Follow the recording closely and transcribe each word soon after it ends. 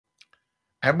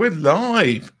And we're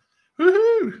live.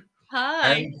 Woohoo!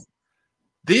 Hi. And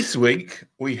this week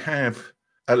we have,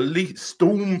 at least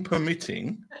storm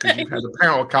permitting, because you've had a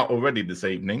power cut already this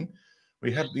evening,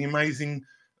 we have the amazing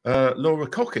Laura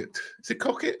Cockett. Is it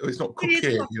Cockett or it's not Cockett?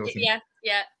 It is Cockett, yeah,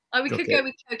 yeah. Oh, we could go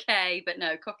with Cockett, but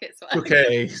no, Cockett's fine.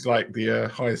 Cockett is like the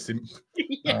hyacinth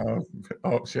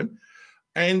option.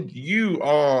 And you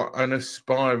are an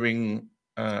aspiring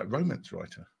romance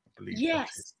writer.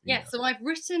 Yes, yes. So I've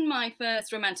written my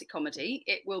first romantic comedy.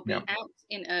 It will be out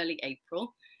in early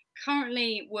April.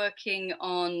 Currently working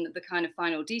on the kind of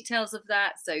final details of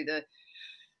that. So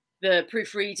the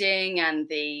proofreading and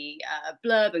the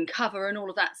blurb and cover and all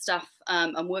of that stuff.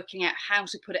 I'm working out how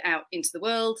to put it out into the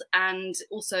world, and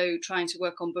also trying to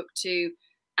work on book 2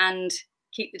 and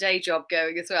keep the day job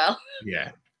going as well.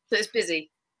 Yeah. So it's busy.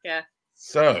 Yeah.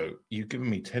 So you've given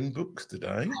me 10 books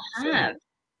today. I have.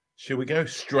 Shall we go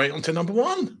straight on to number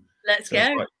 1? Let's go.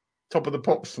 Like top of the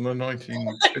pops from the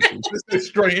 1950s. Let's go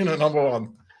straight in at number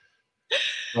 1.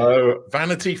 So,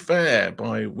 Vanity Fair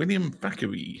by William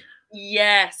Thackeray.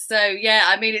 Yes. So, yeah,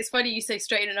 I mean, it's funny you say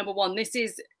straight in at number 1. This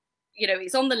is, you know,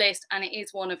 it's on the list and it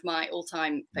is one of my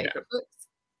all-time favourite books.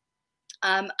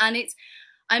 And it's,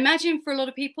 I imagine for a lot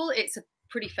of people, it's a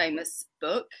pretty famous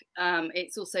book.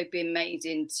 It's also been made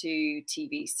into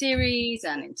TV series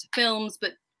and into films,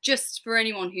 but just for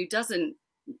anyone who doesn't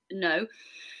know,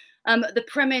 the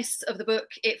premise of the book,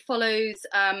 it follows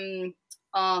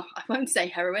I won't say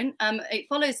heroine. It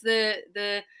follows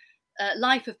the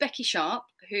life of Becky Sharp,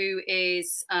 who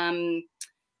is an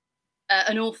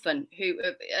orphan who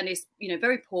and is, you know,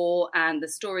 very poor. And the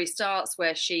story starts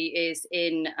where she is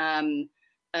in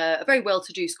a very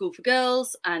well-to-do school for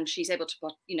girls, and she's able to,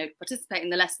 you know, participate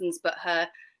in the lessons, but her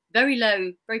very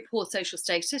low, very poor social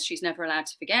status, she's never allowed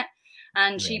to forget.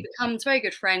 And she becomes very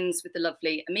good friends with the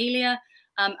lovely Amelia.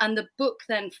 And the book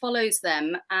then follows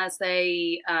them as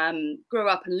they grow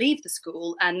up and leave the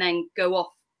school and then go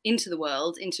off into the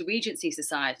world, into Regency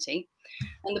Society.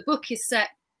 And the book is set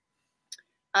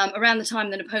around the time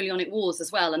of the Napoleonic Wars as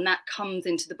well. And that comes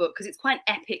into the book because it's quite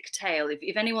an epic tale.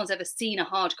 If anyone's ever seen a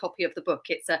hard copy of the book,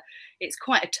 it's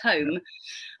quite a tome.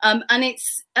 And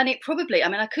it probably, I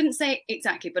mean, I couldn't say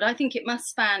exactly, but I think it must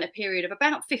span a period of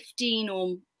about 15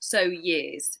 or so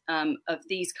years of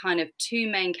these kind of two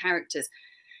main characters.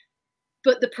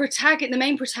 But the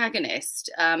main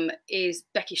protagonist is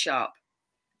Becky Sharp.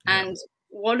 And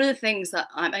one of the things that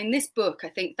in this book, I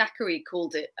think Thackeray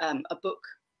called it a book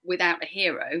without a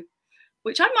hero,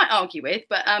 which I might argue with,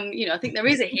 but you know, I think there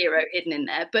is a hero hidden in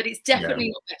there, but it's definitely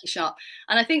not Becky Sharp.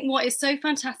 And I think what is so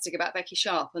fantastic about Becky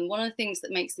Sharp, and one of the things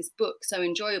that makes this book so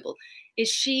enjoyable, is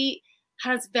she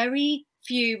has very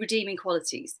few redeeming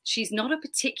qualities. She's not a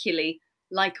particularly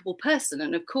likable person.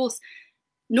 And of course,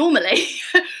 normally,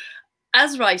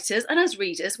 as writers and as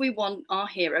readers, we want our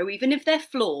hero, even if they're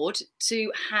flawed,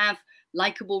 to have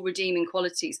likable, redeeming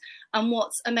qualities. And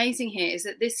what's amazing here is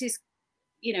that this is,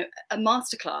 you know, a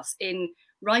masterclass in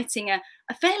writing a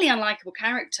fairly unlikable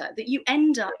character that you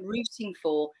end up rooting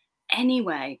for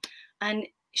anyway. And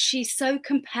she's so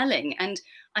compelling. And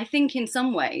I think in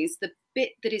some ways, the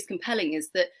bit that is compelling is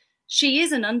that she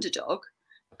is an underdog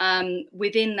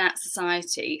within that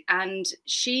society, and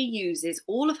she uses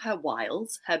all of her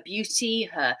wiles, her beauty,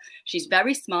 she's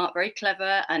very smart, very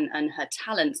clever, and her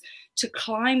talents to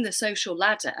climb the social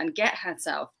ladder and get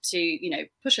herself to, you know,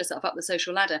 push herself up the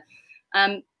social ladder.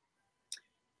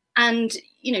 And,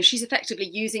 you know, she's effectively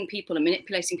using people and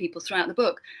manipulating people throughout the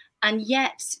book. And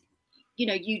yet, you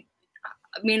know,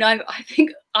 I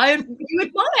think you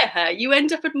admire her. You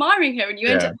end up admiring her, and you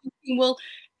end up thinking, well,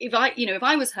 if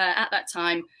I was her at that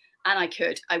time and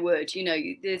I would, you know,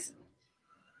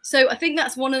 so I think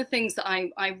that's one of the things that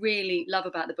I really love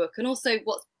about the book. And also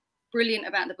what's brilliant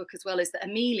about the book as well is that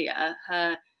Amelia,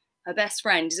 her best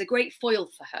friend, is a great foil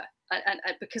for her, and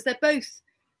because they're both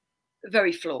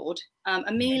very flawed.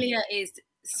 Amelia is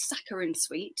saccharine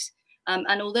sweet.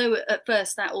 And although at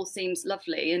first that all seems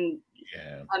lovely, and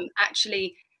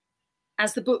actually,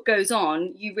 as the book goes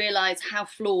on, you realize how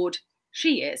flawed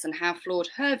she is and how flawed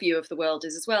her view of the world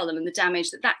is as well, and the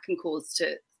damage that can cause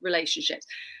to relationships.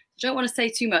 I don't want to say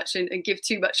too much and give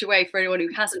too much away for anyone who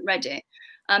hasn't read it.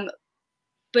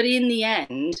 But in the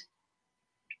end,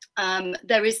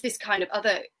 there is this kind of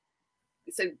other,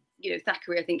 so, you know,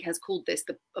 Thackeray, I think, has called this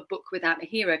a book without a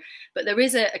hero, but there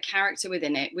is a character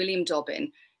within it, William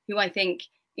Dobbin, who I think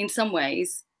in some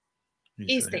ways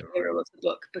is the hero of the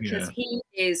book, because he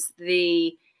is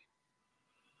the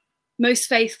most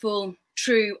faithful,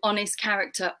 true, honest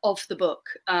character of the book.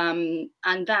 And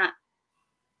that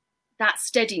that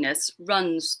steadiness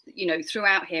runs, you know,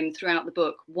 throughout him, throughout the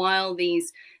book, while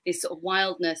this sort of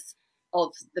wildness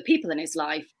of the people in his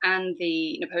life and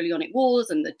the Napoleonic Wars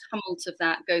and the tumult of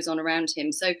that goes on around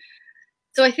him. So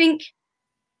I think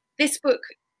this book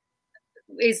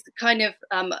is kind of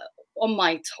on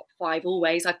my top 5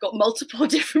 always. I've got multiple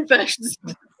different versions.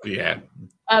 Yeah.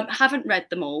 Haven't read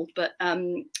them all, but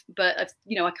you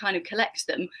know, I kind of collect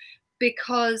them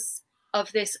because of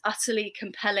this utterly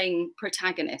compelling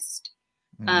protagonist,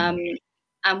 and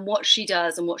what she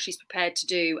does and what she's prepared to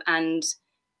do, and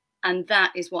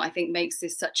that is what I think makes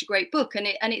this such a great book. And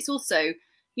it's also,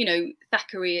 you know,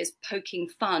 Thackeray is poking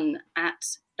fun at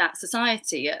that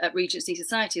society, at Regency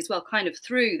society as well, kind of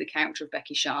through the character of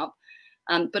Becky Sharp.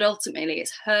 But ultimately,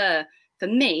 it's her, for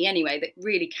me anyway, that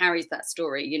really carries that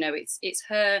story. You know, it's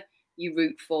her you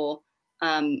root for,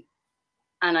 and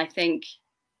I think,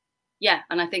 yeah,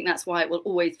 and I think that's why it will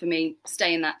always, for me,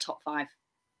 stay in that top 5.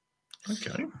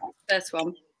 Okay. First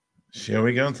one. Shall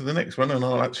we go on to the next one? And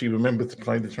I'll actually remember to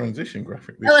play the transition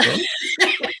graphic this time.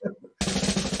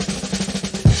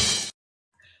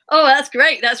 Oh, that's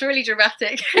great. That's really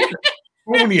dramatic.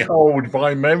 Thornyhold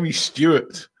by Mary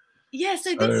Stewart. Yeah,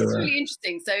 so this is really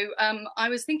interesting. So I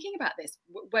was thinking about this,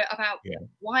 about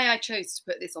why I chose to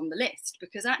put this on the list,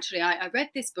 because actually I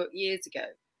read this book years ago.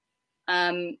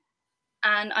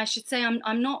 And I should say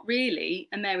I'm not really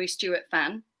a Mary Stewart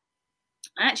fan.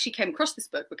 I actually came across this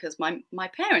book because my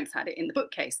parents had it in the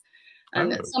bookcase.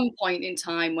 And at some point in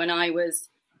time when I was,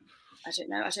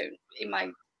 in my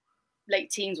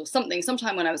late teens or something,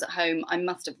 sometime when I was at home, I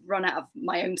must have run out of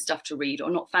my own stuff to read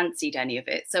or not fancied any of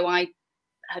it. So I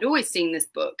had always seen this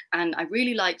book and I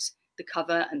really liked the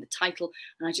cover and the title.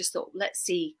 And I just thought, let's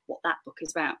see what that book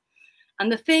is about.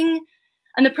 And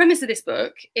the premise of this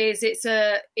book is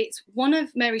it's one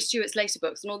of Mary Stewart's later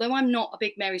books. And although I'm not a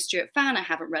big Mary Stewart fan, I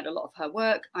haven't read a lot of her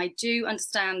work, I do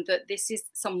understand that this is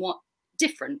somewhat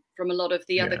different from a lot of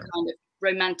the other kind of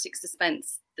romantic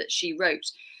suspense that she wrote.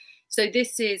 So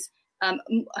this is, I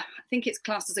think it's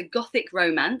classed as a Gothic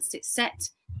romance. It's set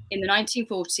in the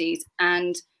 1940s.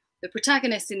 And the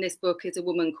protagonist in this book is a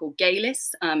woman called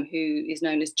Galis, who is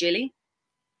known as Jilly.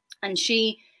 And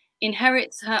she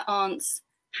inherits her aunt's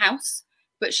house,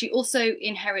 but she also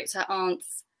inherits her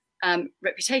aunt's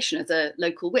reputation as a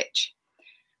local witch.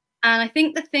 And I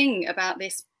think the thing about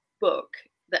this book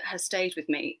that has stayed with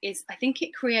me is I think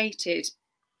it creates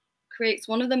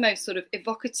one of the most sort of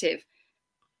evocative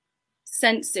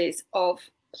senses of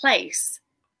place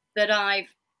that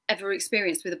I've ever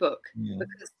experienced with a book.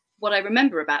 Because what I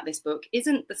remember about this book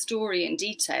isn't the story in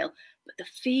detail, but the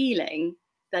feeling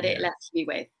that it left me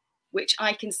with, which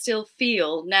I can still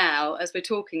feel now as we're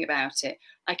talking about it.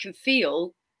 I can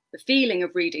feel the feeling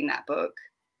of reading that book,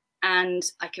 and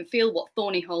I can feel what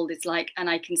Thornyhold is like, and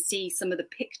I can see some of the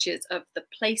pictures of the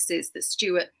places that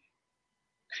Stewart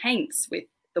paints with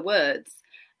the words.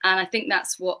 And I think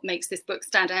that's what makes this book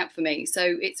stand out for me.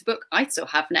 So it's a book I still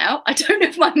have now. I don't know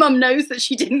if my mum knows that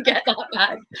she didn't get that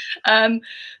back.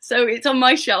 So it's on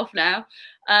my shelf now.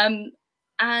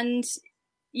 And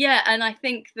yeah, and I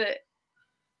think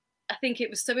it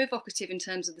was so evocative in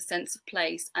terms of the sense of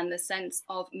place and the sense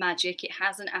of magic. It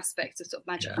has an aspect of sort of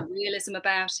magical realism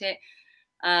about it.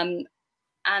 And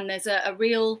there's a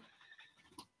real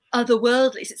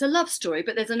otherworldly, it's a love story,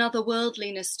 but there's an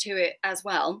otherworldliness to it as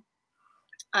well.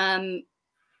 And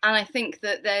I think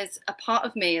that there's a part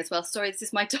of me as well. Sorry, this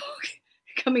is my dog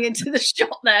coming into the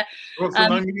shot there. What's the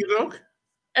name of your dog?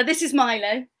 This is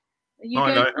Milo.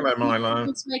 Milo, hello Milo.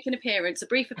 To make an appearance, a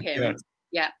brief appearance.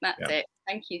 Yeah, that's it.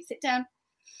 Thank you. Sit down.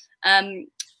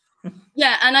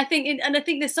 Yeah, and I think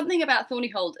there's something about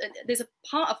Thornyhold. There's a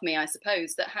part of me, I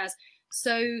suppose, that has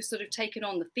so sort of taken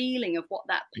on the feeling of what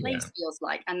that place feels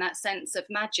like, and that sense of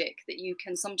magic that you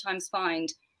can sometimes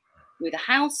find with a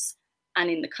house and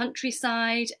in the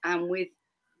countryside, and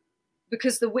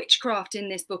because the witchcraft in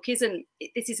this book isn't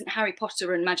Harry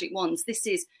Potter and magic wands. This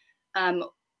is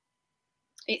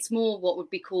it's more what would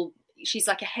be called, she's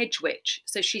like a hedge witch.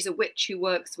 So she's a witch who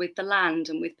works with the land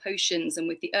and with potions and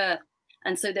with the earth.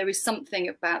 And so there is something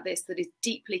about this that is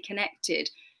deeply connected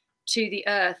to the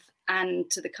earth and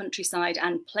to the countryside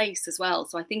and place as well.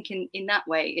 So I think in that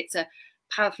way, it's a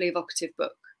powerfully evocative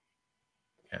book.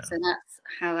 Yeah. So that's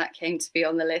how that came to be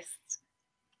on the list.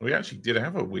 We actually did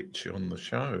have a witch on the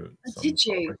show. Oh, did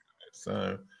you?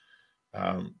 So,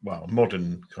 well,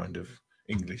 modern kind of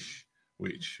English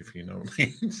witch, if you know what I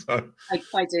mean. So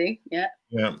I do, yeah.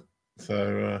 Yeah.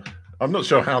 So I'm not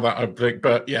sure how that would click,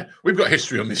 but yeah, we've got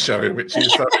history on this show, which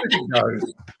is so it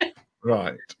goes.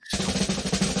 Right.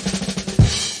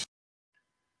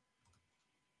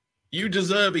 You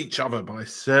Deserve Each Other by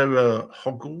Sarah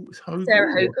Hogle.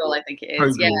 Sarah Hogle, I think it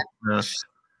is. Hogle. Yeah.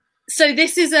 So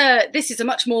this is a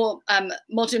much more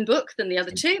modern book than the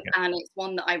other two, and it's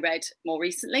one that I read more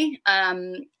recently.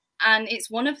 And it's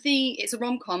a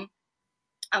rom-com,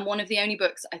 and one of the only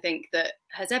books I think that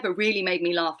has ever really made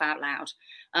me laugh out loud.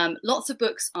 Lots of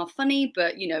books are funny,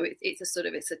 but you know,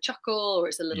 it's a chuckle, or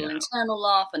it's a little internal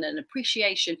laugh and an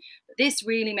appreciation. But this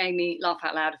really made me laugh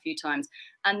out loud a few times.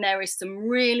 And there is some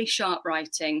really sharp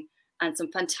writing and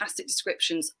some fantastic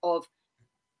descriptions of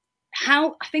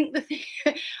how, I think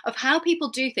of how people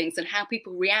do things and how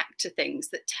people react to things,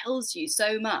 that tells you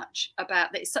so much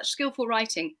about that. It's such skillful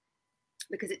writing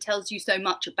because it tells you so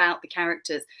much about the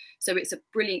characters. So it's a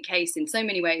brilliant case in so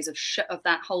many ways of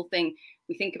that whole thing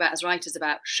we think about as writers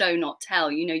about show not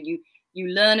tell. You know, you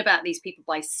learn about these people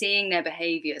by seeing their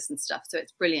behaviors and stuff. So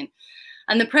it's brilliant.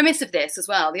 And the premise of this as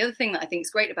well, the other thing that I think is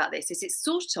great about this is it's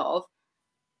sort of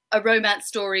a romance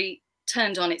story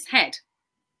turned on its head,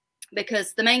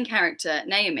 because the main character,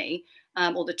 Naomi,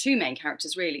 or the two main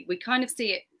characters really, we kind of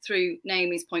see it through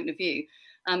Naomi's point of view.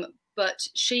 But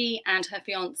she and her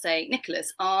fiance,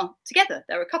 Nicholas, are together.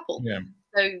 They're a couple. Yeah.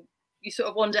 So you sort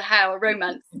of wonder how a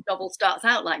romance novel starts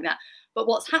out like that. But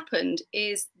what's happened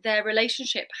is their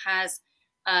relationship has,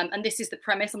 and this is the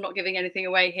premise, I'm not giving anything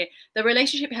away here, the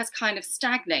relationship has kind of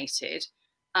stagnated.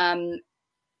 They're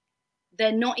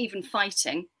not even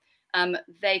fighting.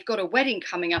 They've got a wedding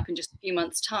coming up in just a few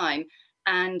months' time,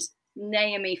 and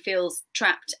Naomi feels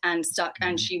trapped and stuck,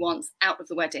 and she wants out of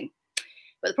the wedding.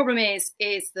 But the problem is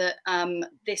that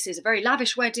this is a very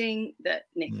lavish wedding that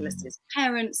Nicholas's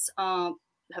parents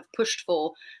have pushed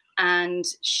for, and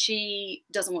she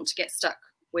doesn't want to get stuck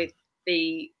with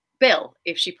the bill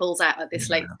if she pulls out at this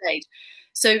late stage.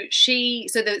 So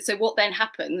what then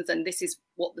happens, and this is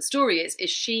what the story is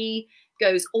she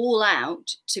goes all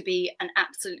out to be an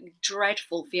absolutely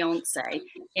dreadful fiance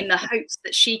in the hopes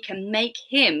that she can make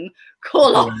him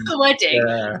call off the wedding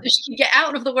so she can get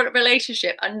out of the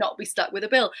relationship and not be stuck with a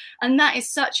bill. And that is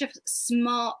such a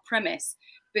smart premise,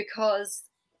 because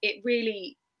it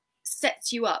really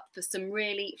sets you up for some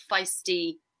really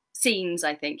feisty scenes,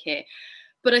 I think, here.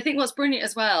 But I think what's brilliant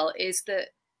as well is that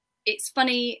it's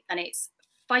funny and it's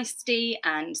feisty,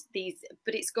 and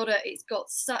but it's got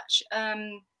such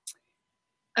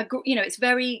you know, it's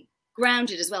very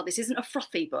grounded as well. This isn't a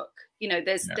frothy book. You know,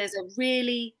 there's a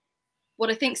really, what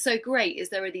I think is so great is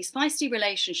there are these feisty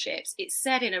relationships. It's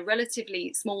set in a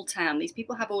relatively small town. These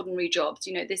people have ordinary jobs.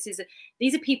 You know,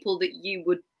 these are people that we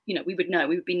would know.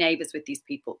 We would be neighbours with these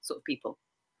people, sort of people.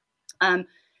 And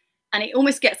it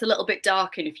almost gets a little bit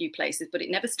dark in a few places, but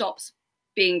it never stops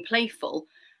being playful.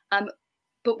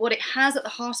 But what it has at the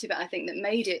heart of it, I think, that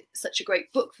made it such a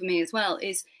great book for me as well,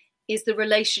 is the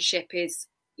relationship is,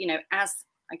 you know, as,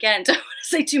 again, don't want to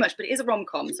say too much, but it is a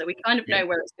rom-com, so we kind of know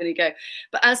where it's going to go.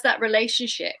 But as that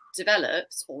relationship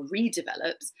develops or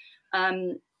redevelops,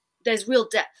 there's real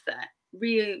depth there,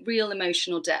 real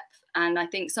emotional depth. And I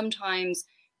think sometimes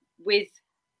with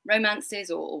romances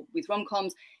or with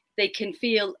rom-coms, they can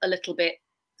feel a little bit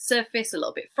surface, a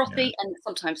little bit frothy, and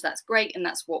sometimes that's great, and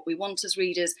that's what we want as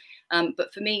readers.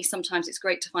 But for me, sometimes it's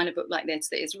great to find a book like this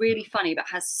that is really funny but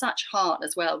has such heart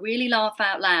as well. Really laugh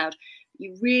out loud.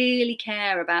 You really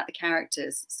care about the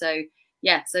characters. So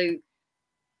yeah, so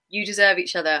You Deserve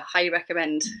Each Other, highly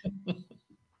recommend.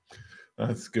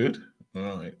 That's good. All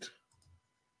right.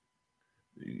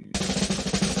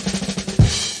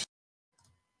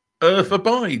 Earth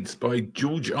Abides by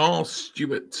George R.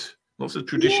 Stewart. Lots of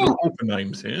traditional author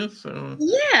names here. So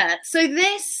yeah, so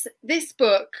this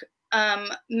book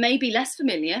may be less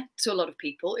familiar to a lot of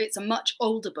people. It's a much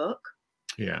older book.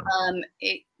 Yeah.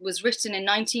 It was written in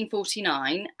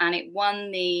 1949, and it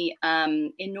won the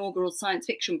inaugural science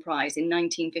fiction prize in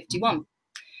 1951.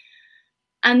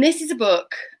 And this is a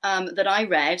book that I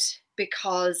read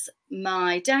because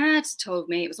my dad told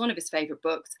me it was one of his favourite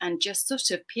books, and just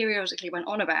sort of periodically went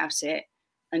on about it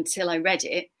until I read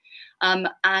it. And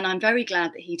I'm very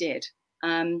glad that he did.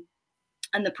 And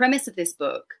the premise of this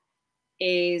book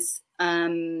is,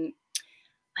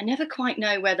 I never quite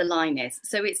know where the line is.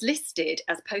 So it's listed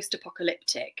as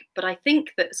post-apocalyptic, but I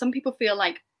think that some people feel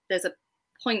like there's a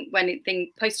point when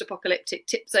post-apocalyptic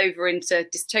tips over into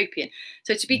dystopian.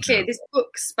 So to be clear, this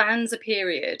book spans a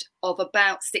period of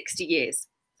about 60 years.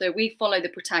 So we follow the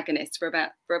protagonist for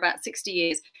about 60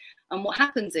 years. And what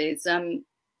happens is, and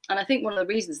I think one of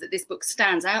the reasons that this book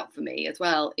stands out for me as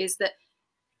well, is that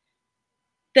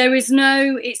it's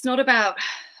not about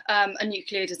a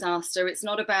nuclear disaster. It's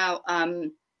not about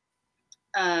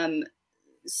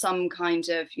some kind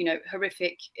of, you know,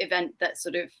 horrific event that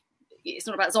sort of, it's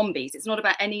not about zombies. It's not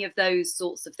about any of those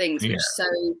sorts of things, which so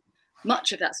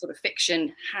much of that sort of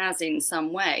fiction has in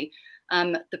some way.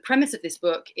 The premise of this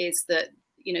book is that,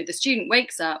 you know, the student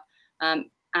wakes up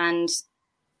and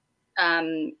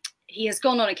he has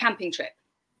gone on a camping trip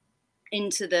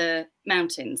into the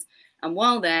mountains, and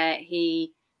while there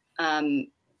he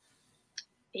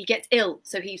gets ill,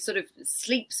 so he sort of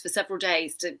sleeps for several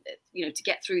days to, you know, to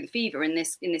get through the fever in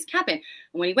this cabin.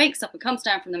 And when he wakes up and comes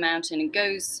down from the mountain and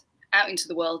goes out into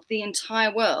the world, the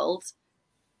entire world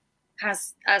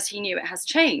has, as he knew it, has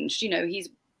changed. You know, he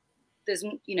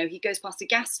goes past a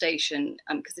gas station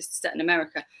because this is set in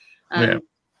America,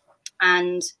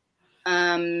 and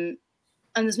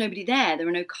there's nobody there. There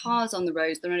are no cars on the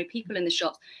roads. There are no people in the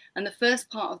shops. And the first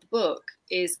part of the book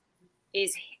is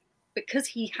because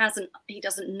he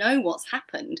doesn't know what's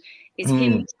happened, is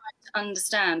him trying to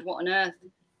understand what on earth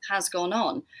has gone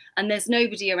on, and there's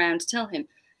nobody around to tell him.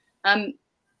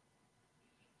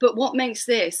 But what makes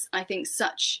this, I think,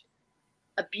 such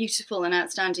a beautiful and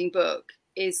outstanding book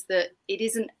is that it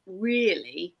isn't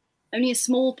really, only a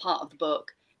small part of the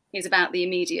book is about the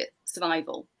immediate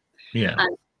survival. Yeah.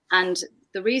 And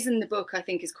the reason the book, I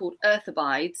think, is called Earth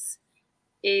Abides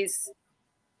is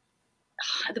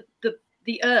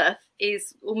the earth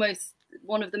is almost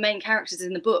one of the main characters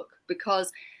in the book,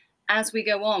 because as we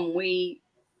go on, we,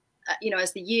 you know,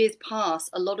 as the years pass,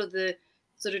 a lot of the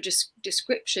sort of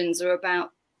descriptions are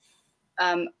about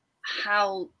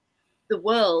how the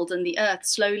world and the earth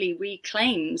slowly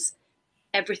reclaims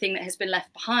everything that has been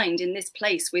left behind in this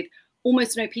place with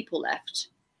almost no people left.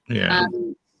 Yeah.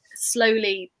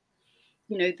 Slowly,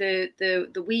 you know,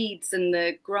 the weeds and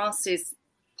the grasses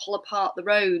pull apart the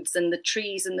roads, and the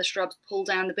trees and the shrubs pull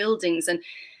down the buildings. And,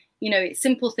 you know, it's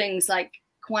simple things like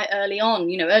quite early on,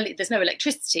 you know, there's no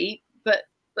electricity, but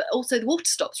also the water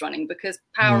stops running because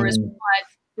power is required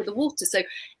for the water. So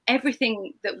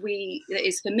everything that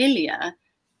is familiar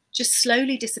just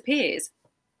slowly disappears.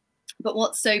 But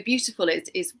what's so beautiful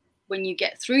is when you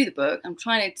get through the book, I'm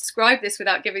trying to describe this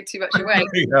without giving too much away,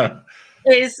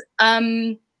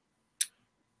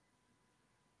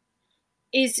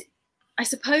 is I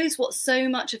suppose what so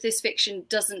much of this fiction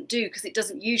doesn't do, because it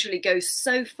doesn't usually go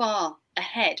so far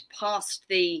ahead past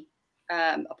the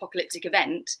apocalyptic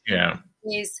event,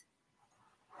 is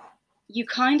you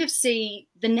kind of see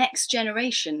the next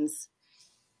generations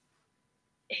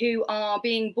who are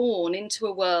being born into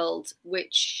a world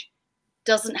which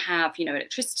doesn't have, you know,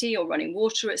 electricity or running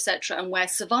water, etc., and where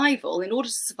survival, in order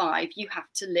to survive, you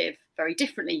have to live very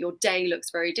differently. Your day looks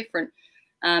very different.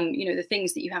 You know, the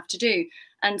things that you have to do.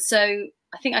 And so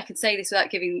I think I could say this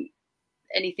without giving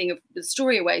anything of the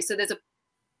story away. So there's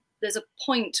a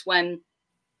point when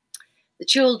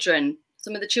some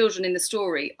of the children in the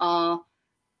story are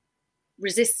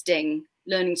resisting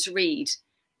learning to read,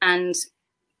 and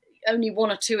only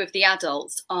one or two of the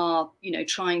adults are, you know,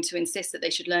 trying to insist that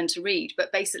they should learn to read.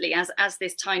 But basically, as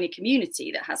this tiny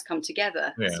community that has come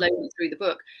together slowly through the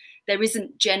book, there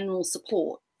isn't general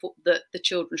support that the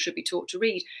children should be taught to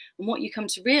read. And what you come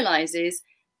to realize is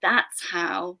that's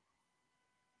how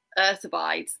Earth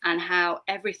abides, and how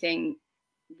everything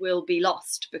will be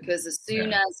lost, because as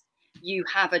soon as you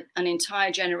have an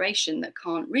entire generation that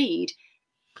can't read,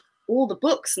 all the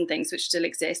books and things which still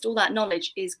exist, all that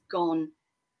knowledge is gone.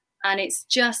 And it's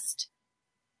just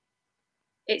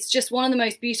one of the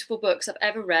most beautiful books I've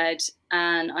ever read.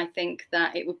 And I think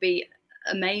that it would be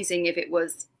amazing if it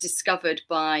was discovered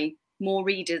by more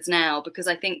readers now, because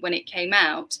I think when it came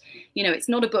out, you know, it's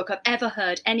not a book I've ever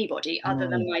heard anybody other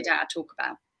than my dad talk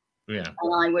about. Yeah.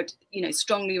 And I would, you know,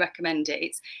 strongly recommend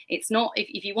it. It's not,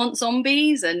 if you want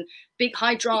zombies and big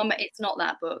high drama, it's not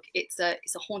that book. It's a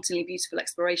hauntingly beautiful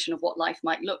exploration of what life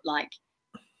might look like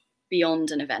beyond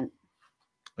an event.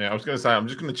 Yeah, I was going to say, I'm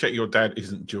just going to check your dad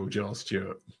isn't George R.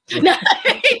 Stewart. No,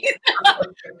 I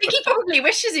think he probably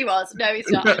wishes he was. No, he's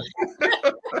not.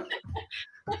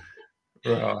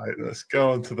 Right, let's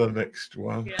go on to the next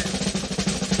one. Yeah.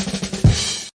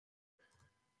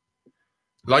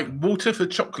 Like Water for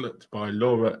Chocolate by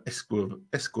Laura Esquivel.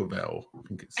 I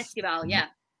think it's Esquivel, yeah.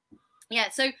 Yeah,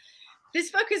 so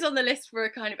this book is on the list for a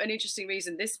kind of an interesting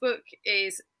reason. This book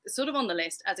is sort of on the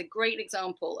list as a great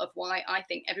example of why I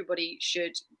think everybody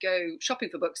should go shopping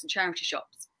for books in charity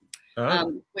shops,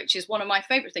 which is one of my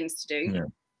favorite things to do. Yeah.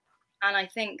 And I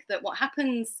think that what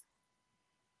happens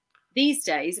these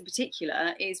days in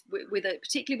particular is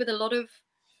particularly with a lot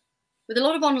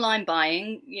of online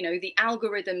buying, you know, the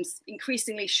algorithms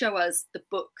increasingly show us the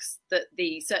books that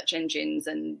the search engines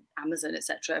and Amazon,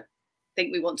 etc.,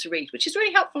 think we want to read, which is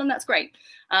really helpful, and that's great.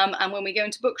 And when we go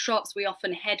into bookshops, we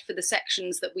often head for the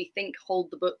sections that we think hold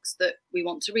the books that we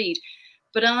want to read.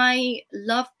 But I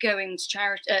love going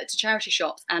to charity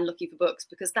shops and looking for books,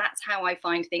 because that's how I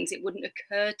find things it wouldn't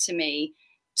occur to me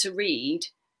to read.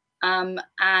 And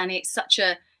it's such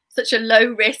a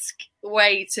low risk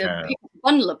way to pick up a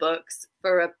bundle of books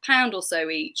for £1 or so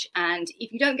each. And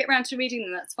if you don't get around to reading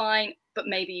them, that's fine. But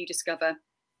maybe you discover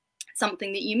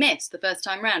something that you missed the first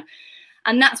time round.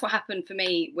 And that's what happened for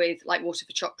me with Like Water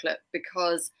for Chocolate,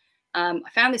 because I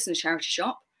found this in a charity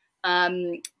shop.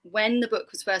 When the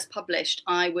book was first published,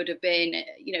 I would have been,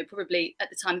 probably at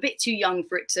the time a bit too young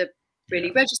for it to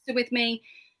really register with me.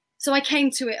 So I came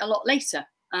to it a lot later.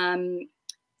 And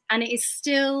it is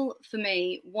still, for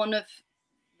me, one of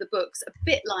the books, a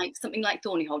bit like something like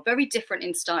Thornyhold, very different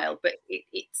in style, but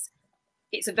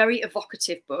it's a very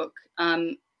evocative book.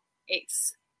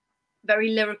 It's very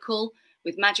lyrical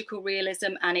with magical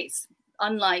realism, and it's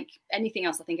unlike anything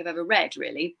else I think I've ever read,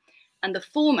 really. And the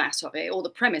format of it, or the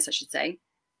premise, I should say,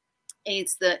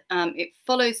 is that it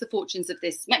follows the fortunes of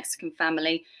this Mexican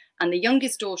family, and the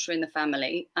youngest daughter in the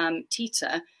family,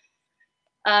 Tita,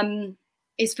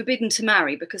 is forbidden to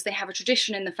marry because they have a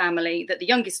tradition in the family that the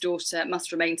youngest daughter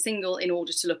must remain single in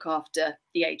order to look after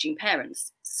the aging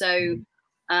parents. So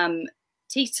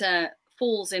Tita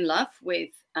falls in love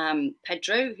with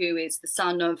Pedro, who is the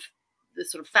son of the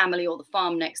sort of family or the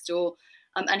farm next door,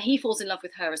 and he falls in love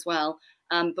with her as well.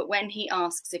 But when he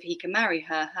asks if he can marry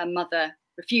her, her mother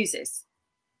refuses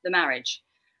the marriage.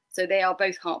 So they are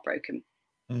both heartbroken.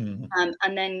 And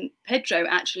then Pedro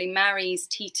actually marries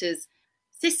Tita's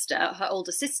sister, her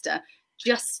older sister,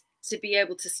 just to be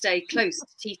able to stay close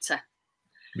to Tita.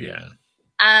 Yeah.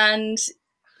 And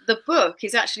the book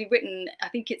is actually written, I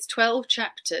think it's 12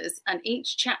 chapters, and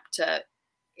each chapter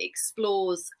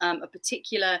explores a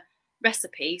particular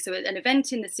recipe, so an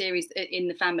event in the series, in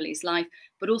the family's life,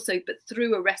 but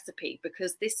through a recipe,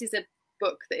 because this is a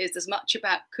book that is as much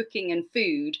about cooking and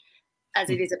food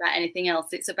as it is about anything else.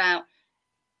 It's about,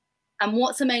 and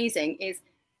what's amazing is,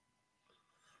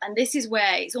 and this is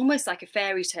where it's almost like a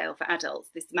fairy tale for adults,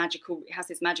 it has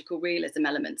this magical realism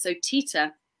element. So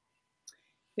Tita,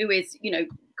 who is,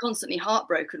 constantly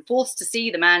heartbroken, forced to see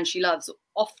the man she loves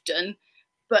often,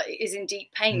 but is in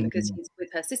deep pain because he's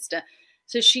with her sister.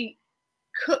 So she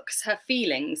cooks her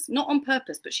feelings, not on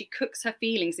purpose, but she cooks her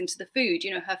feelings into the food.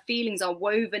 Her feelings are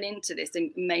woven into this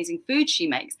amazing food she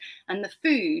makes. And the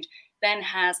food then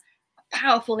has a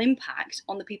powerful impact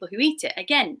on the people who eat it.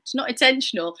 Again, it's not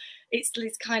intentional. It's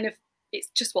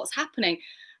just what's happening.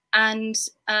 And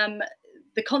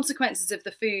the consequences of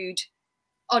the food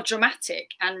are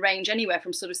dramatic and range anywhere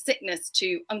from sort of sickness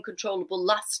to uncontrollable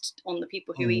lust on the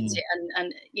people who eat it,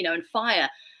 and fire.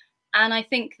 And I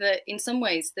think that in some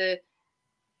ways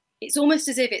it's almost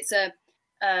as if it's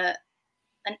an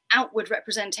outward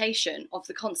representation of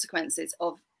the consequences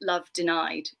of love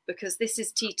denied, because this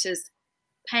is Tita's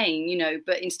pain,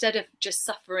 but instead of just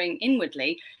suffering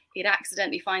inwardly, it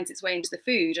accidentally finds its way into the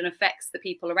food and affects the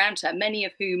people around her, many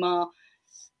of whom are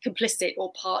complicit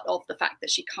or part of the fact that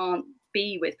she can't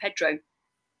be with Pedro.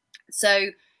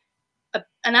 So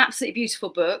an absolutely beautiful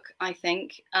book, I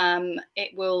think.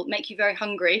 It will make you very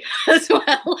hungry as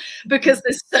well, because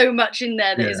there's so much in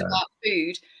there that is about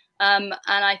food. And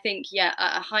I think,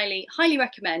 I highly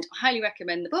recommend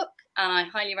the book, and I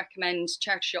highly recommend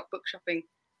charity shop book shopping.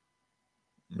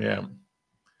 Yeah.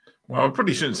 Well, I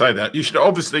probably shouldn't say that. You should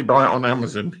obviously buy it on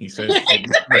Amazon, he says.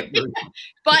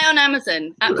 Buy on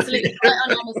Amazon, absolutely. Buy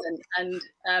on Amazon,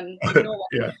 and ignore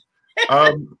what.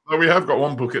 Well, we have got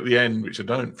one book at the end, which I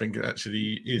don't think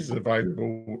actually is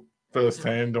available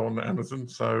firsthand on Amazon,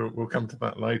 so we'll come to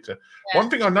that later. One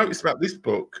thing I noticed about this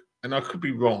book, and I could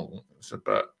be wrong,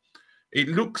 but it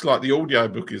looks like the audio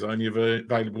book is only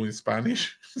available in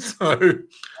Spanish. So, oh,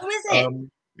 is it?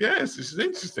 Yes, this is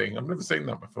interesting. I've never seen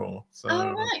that before. So,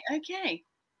 oh, right, okay.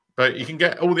 But you can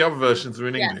get all the other versions are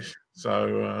in English.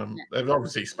 So there's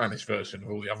obviously a Spanish version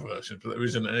of all the other versions, but there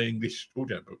isn't an English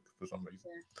audio book for some reason.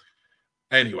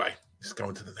 Anyway, let's go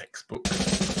on to the next book.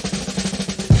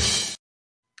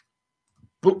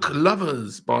 Book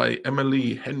Lovers by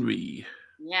Emily Henry.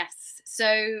 Yes.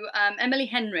 So Emily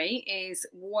Henry is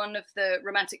one of the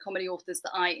romantic comedy authors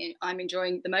that I'm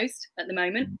enjoying the most at the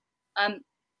moment.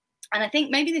 And I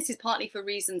think maybe this is partly for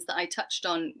reasons that I touched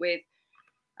on with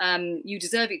You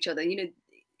Deserve Each Other.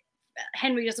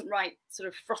 Henry doesn't write sort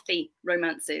of frothy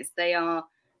romances. They are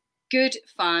good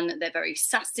fun. They're very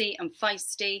sassy and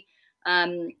feisty,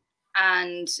 and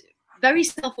very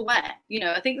self-aware.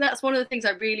 I think that's one of the things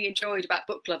I really enjoyed about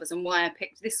Book Lovers and why I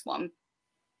picked this one,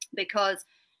 because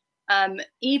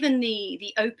even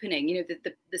the opening,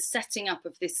 the setting up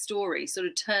of this story sort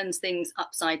of turns things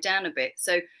upside down a bit.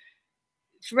 So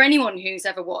for anyone who's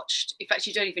ever watched, in fact,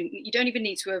 you don't even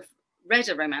need to have read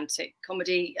a romantic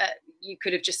comedy. You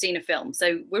could have just seen a film.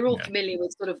 So we're all familiar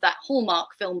with sort of that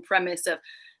hallmark film premise of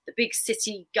the big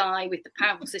city guy with the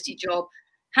powerful city job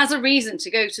has a reason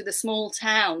to go to the small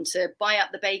town to buy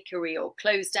up the bakery or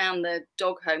close down the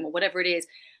dog home or whatever it is,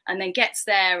 and then gets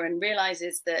there and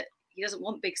realizes that he doesn't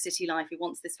want big city life. He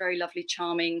wants this very lovely,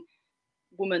 charming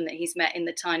woman that he's met in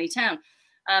the tiny town.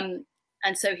 And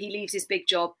so he leaves his big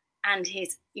job and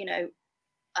his,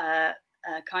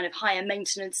 kind of higher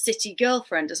maintenance city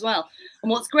girlfriend as well. And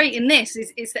what's great in this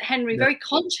is that Henry very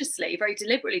consciously, very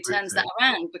deliberately turns that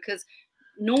around, because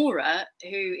Nora,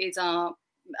 who is our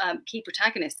key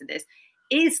protagonist of this,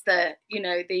 is the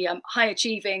high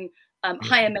achieving,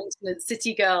 higher maintenance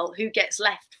city girl who gets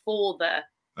left for the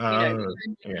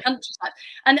countryside.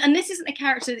 And this isn't a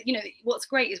character that, what's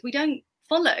great is we don't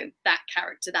follow that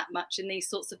character that much in these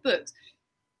sorts of books.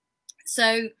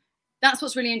 So that's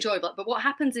what's really enjoyable. But what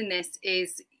happens in this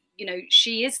is,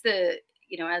 she is the,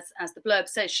 as the blurb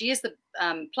says, she is the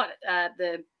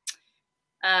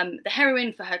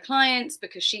heroine for her clients,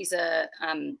 because she's a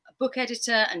book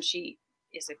editor and she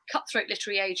is a cutthroat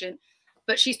literary agent.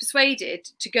 But she's persuaded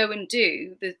to go and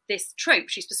do this trope.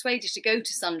 She's persuaded to go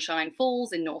to Sunshine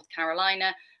Falls in North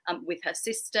Carolina with her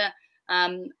sister.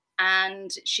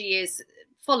 And she is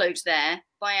followed there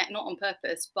by, not on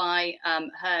purpose, by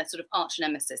her sort of arch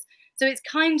nemesis. So it's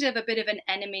kind of a bit of an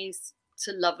enemies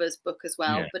to lovers book as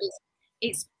well. But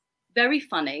it's very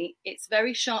funny. It's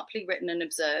very sharply written and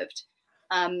observed.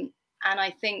 And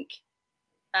I think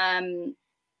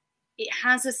it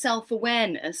has a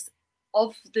self-awareness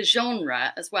of the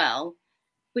genre as well,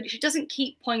 which it doesn't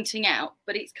keep pointing out,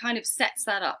 but it kind of sets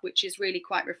that up, which is really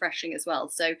quite refreshing as well.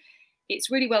 So it's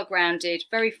really well grounded,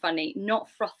 very funny, not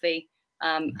frothy.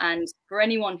 And for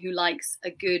anyone who likes a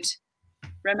good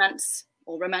romance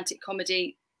or romantic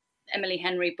comedy, Emily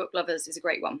Henry, Book Lovers is a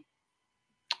great one.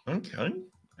 Okay.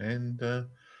 And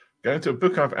going to a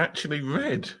book I've actually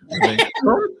read.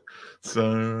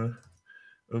 So,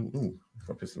 if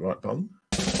I press the right button.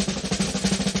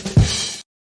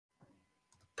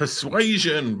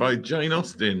 Persuasion by Jane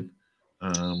Austen.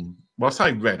 Well, I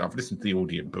say read, I've listened to the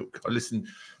audio book.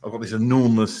 I've got this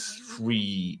enormous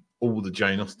free, all the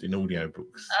Jane Austen audio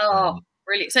books. Oh,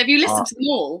 brilliant. So have you listened to them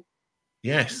all?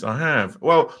 Yes, I have.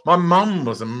 Well, my mum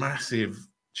was a massive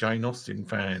Jane Austen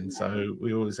fan, so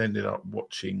we always ended up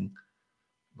watching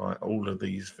like all of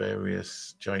these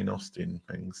various Jane Austen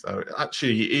things. So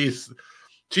actually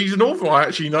she's an author I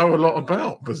actually know a lot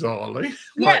about, bizarrely.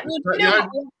 Yeah,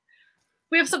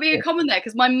 we have something in common there,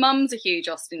 because my mum's a huge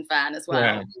Austen fan as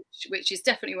well, which is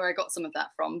definitely where I got some of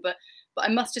that from. But I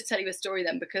must just tell you a story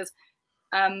then, because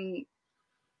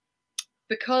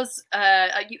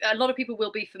a lot of people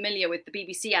will be familiar with the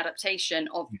BBC adaptation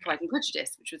of Pride and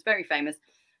Prejudice, which was very famous.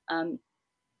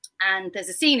 And there's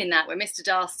a scene in that where Mr.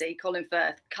 Darcy, Colin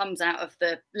Firth, comes out of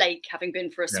the lake having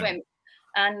been for a swim.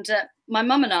 And my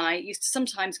mum and I used to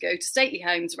sometimes go to stately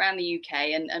homes around the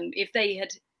UK, and if they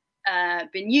had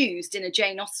been used in a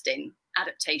Jane Austen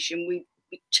adaptation, we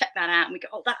check that out and we go,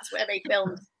 oh, that's where they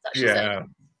filmed such and such.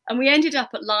 And we ended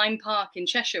up at Lyme Park in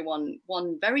Cheshire one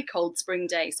very cold spring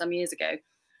day some years ago,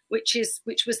 which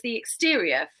was the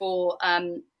exterior for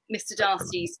Mr.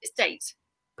 Darcy's estate.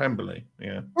 Pemberley,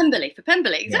 Pemberley,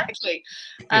 exactly.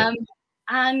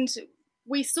 And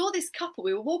we saw this couple.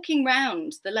 We were walking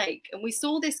round the lake, and we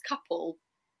saw this couple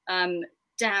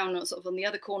down sort of on the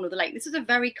other corner of the lake. This was a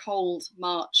very cold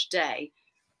March day,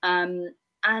 and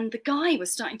the guy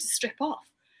was starting to strip off,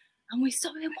 and we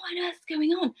started, what on earth's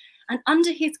going on? And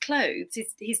under his clothes,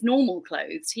 his normal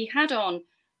clothes, he had on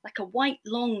like a white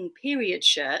long period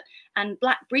shirt and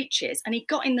black breeches, and he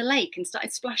got in the lake and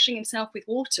started splashing himself with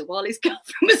water while his girlfriend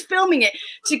was filming it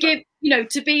to give,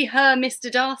 to be her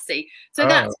Mr. Darcy. So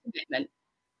that's commitment.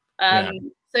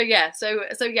 So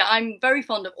I'm very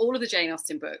fond of all of the Jane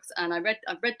Austen books, and I've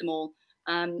read them all,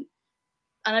 and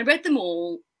I read them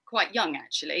all quite young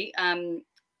actually, and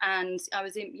I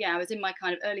was in my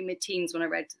kind of early mid-teens when I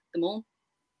read them all,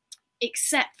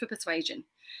 except for Persuasion.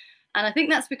 And I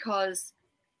think that's because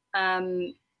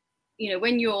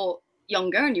when you're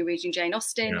younger and you're reading Jane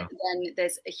Austen, then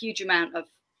there's a huge amount of,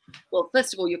 well,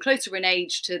 first of all, you're closer in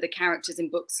age to the characters in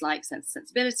books like Sense and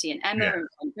Sensibility and Emma and Pride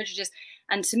and Prejudice.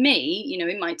 And to me,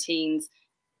 in my teens,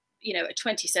 a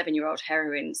 27-year-old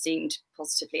heroine seemed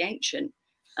positively ancient.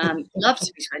 Love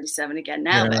to be 27 again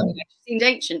now, but anyway, she seemed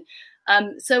ancient.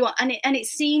 It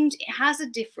seemed it has a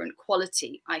different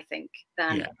quality, I think,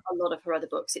 than a lot of her other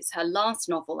books. It's her last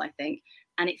novel, I think,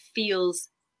 and it feels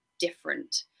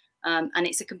different. And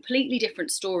it's a completely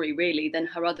different story, really, than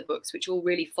her other books, which all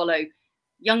really follow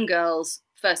young girl's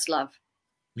first love.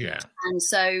 Yeah. And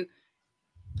so,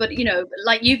 but you know,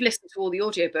 like you've listened to all the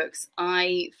audiobooks,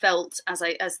 I felt as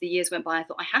the years went by, I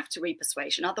thought I have to read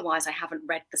Persuasion, otherwise I haven't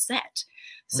read the set.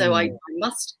 So I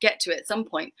must get to it at some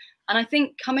point. And I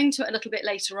think coming to it a little bit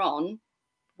later on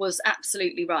was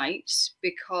absolutely right,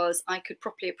 because I could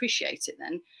properly appreciate it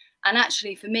then. And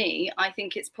actually for me, I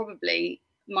think it's probably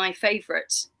my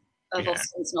favourite of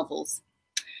Austen's novels.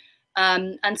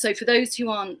 And so for those who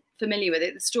aren't familiar with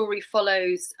it, the story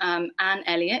follows Anne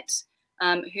Elliot,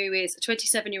 who is a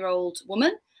 27-year-old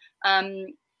woman,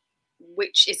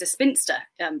 which is a spinster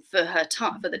for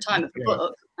the time of the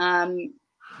book.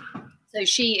 So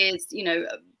she is, you know,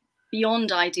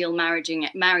 beyond ideal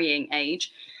marrying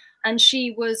age, and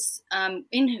she was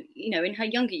in her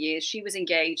younger years, she was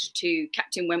engaged to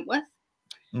Captain Wentworth,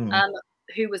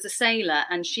 who was a sailor,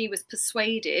 and she was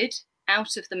persuaded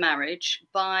out of the marriage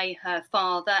by her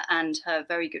father and her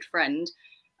very good friend,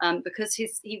 because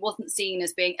he wasn't seen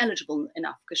as being eligible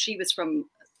enough, because she was from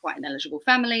quite an eligible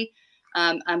family,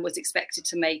 and was expected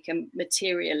to make a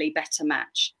materially better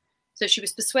match. So she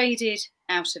was persuaded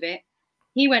out of it.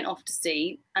 He went off to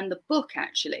sea, and the book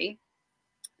actually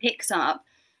picks up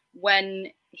when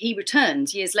he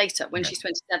returns years later, when she's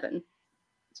 27,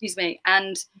 excuse me,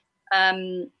 and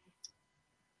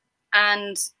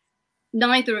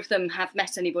neither of them have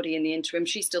met anybody in the interim.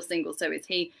 She's still single, so is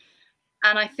he.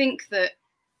 And I think that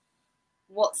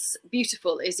what's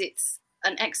beautiful is it's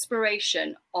an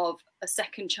exploration of a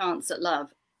second chance at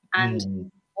love. And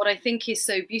what I think is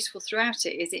so beautiful throughout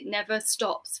it is it never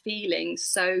stops feeling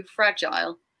so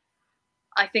fragile.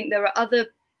 I think there are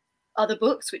other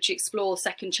books which explore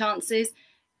second chances,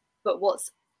 but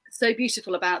what's so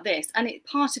beautiful about this, and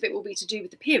part of it will be to do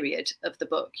with the period of the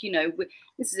book. You know,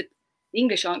 the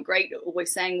English aren't great at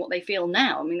always saying what they feel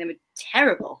now. I mean, they were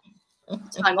terrible at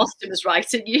the time Austen was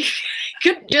writing. You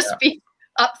couldn't just be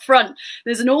up front.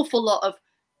 There's an awful lot of,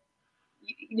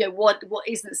 you know, what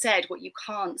isn't said, what you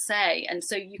can't say, and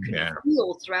so you can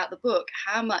feel throughout the book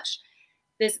how much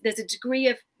there's a degree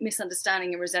of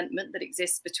misunderstanding and resentment that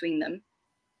exists between them,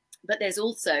 but there's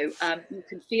also you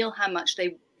can feel how much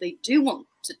they do want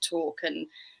to talk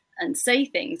and say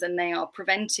things, and they are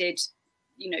prevented,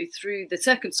 you know, through the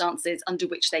circumstances under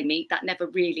which they meet. That never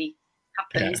really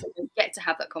happens. They don't get to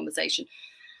have that conversation,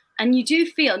 and you do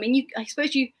feel. I mean, I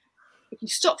suppose if you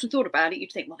stopped and thought about it,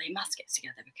 you'd think, well, they must get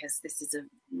together because this is a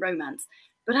romance.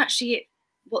 But actually,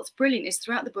 what's brilliant is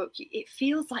throughout the book, it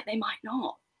feels like they might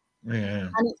not. Yeah.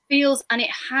 And it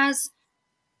has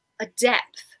a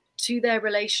depth to their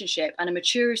relationship and a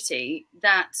maturity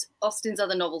that Austen's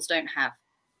other novels don't have.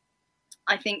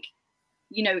 I think,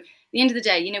 you know, at the end of the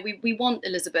day, you know, we want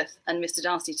Elizabeth and Mr.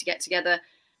 Darcy to get together.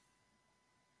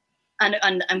 And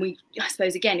we, I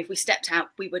suppose, again, if we stepped out,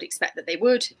 we would expect that they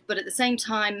would. But at the same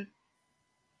time,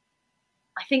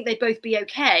 I think they'd both be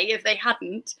okay if they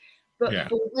hadn't. But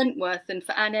for Wentworth and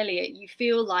for Anne Elliot, you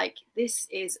feel like this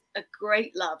is a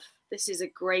great love. This is a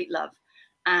great love.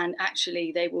 And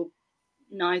actually,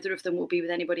 neither of them will be with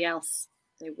anybody else.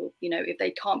 They will, you know, if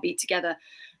they can't be together.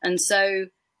 And so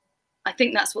I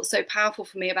think that's what's so powerful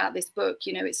for me about this book.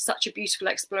 You know, it's such a beautiful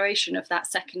exploration of that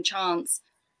second chance.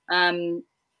 And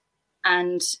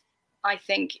I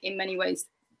think in many ways,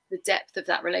 the depth of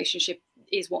that relationship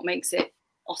is what makes it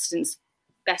Austen's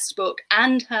best book,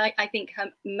 and I think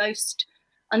her most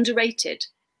underrated.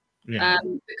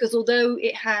 Because although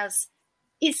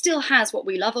it still has what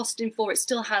we love Austen for, it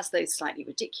still has those slightly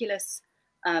ridiculous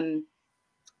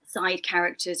side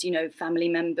characters, you know, family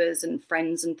members and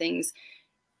friends and things,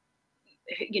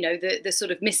 you know, the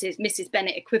sort of Mrs.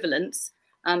 Bennet equivalents,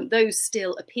 those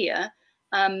still appear,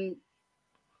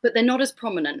 but they're not as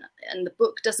prominent, and the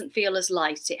book doesn't feel as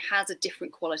light. It has a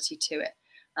different quality to it.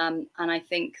 And I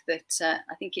think that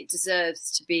I think it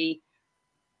deserves to be.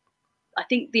 I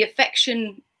think the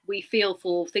affection we feel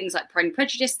for things like Pride and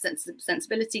Prejudice,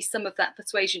 Sensibility, some of that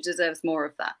Persuasion deserves more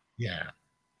of that. Yeah.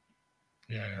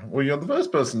 Well, you're the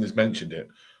first person who's mentioned it.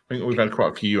 I think we've had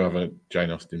quite a few other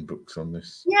Jane Austen books on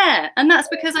this. Yeah, and that's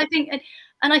because I think,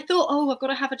 and I thought, oh, I've got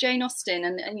to have a Jane Austen,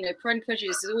 and you know, Pride and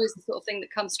Prejudice is always the sort of thing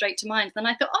that comes straight to mind. Then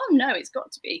I thought, oh no, it's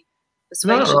got to be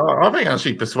Persuasion. No, I think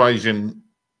actually Persuasion.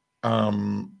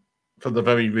 For the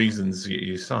very reasons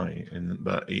you say, in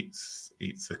that it's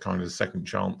a kind of second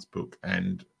chance book,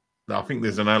 and I think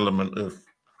there's an element of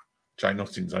Jane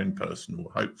Austen's own personal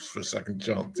hopes for second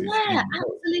chances. Yeah,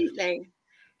 absolutely.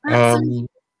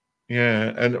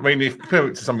 Yeah, and I mean, if you compare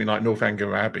it to something like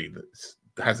Northanger Abbey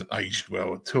that hasn't aged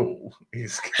well at all,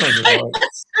 it's kind of like...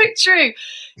 That's so true.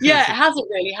 Yeah, it hasn't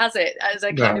really, has it? As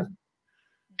a kind of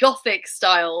Gothic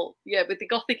style, with the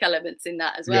Gothic elements in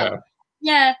that as well.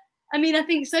 Yeah. I mean, I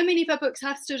think so many of her books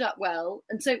have stood up well,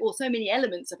 and so many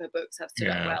elements of her books have stood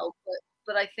up well.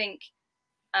 But I think,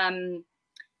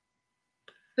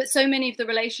 but so many of the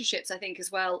relationships, I think,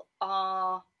 as well,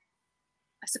 are,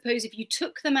 I suppose, if you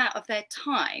took them out of their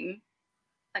time,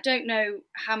 I don't know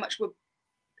how much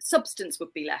substance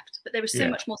would be left, but there is so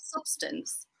much more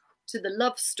substance to the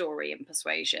love story in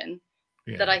Persuasion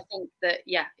that I think that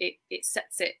it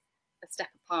sets it a step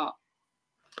apart.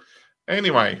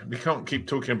 Anyway, we can't keep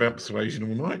talking about Persuasion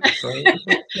all night, so let's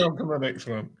go on to the next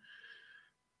one,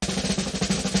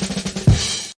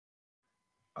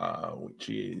 which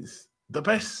is The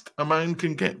Best a Man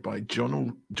Can Get by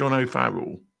John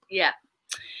O'Farrell. Yeah.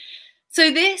 So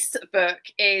this book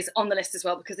is on the list as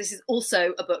well, because this is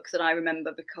also a book that I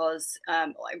remember because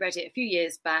I read it a few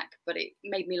years back, but it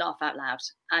made me laugh out loud.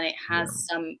 And it has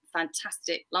some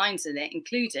fantastic lines in it,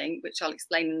 including, which I'll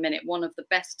explain in a minute, one of the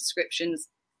best descriptions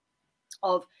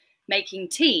of making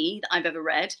tea that I've ever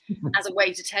read as a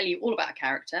way to tell you all about a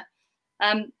character.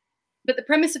 But the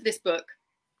premise of this book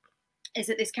is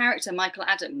that this character, Michael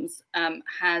Adams,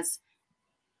 has,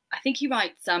 I think he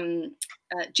writes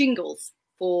jingles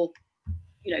for,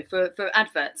 you know, for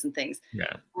adverts and things.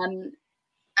 Yeah.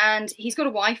 And he's got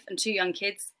a wife and 2 young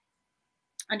kids.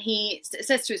 And he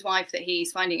says to his wife that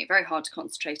he's finding it very hard to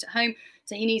concentrate at home.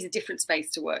 So he needs a different space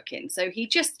to work in. So he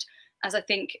just, as I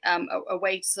think, a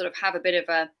way to sort of have a bit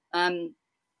of a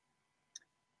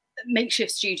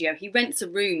makeshift studio. He rents a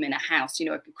room in a house, you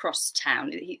know, across town.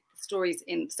 The story's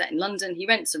set in London. He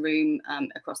rents a room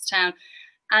across town.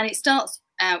 And it starts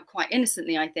out quite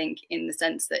innocently, I think, in the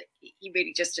sense that he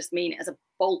really just mean it as a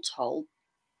bolt hole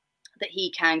that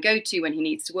he can go to when he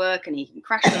needs to work, and he can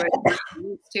crash the road if he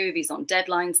needs to, if he's on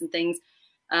deadlines and things.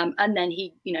 And then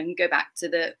he, you know, can go back to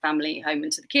the family home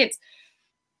and to the kids.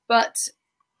 But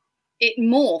it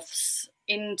morphs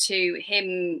into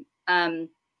him.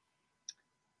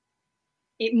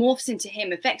 It morphs into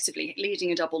him effectively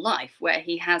leading a double life, where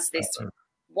he has this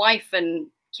wife and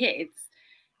kids,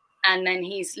 and then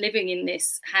he's living in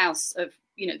this house of,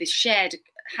 you know, this shared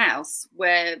house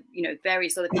where, you know,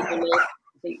 various other people live.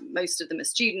 I think most of them are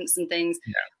students and things.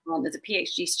 Yeah. There's a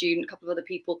PhD student, a couple of other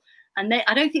people, and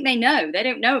I don't think they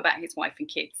don't know about his wife and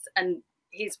kids. And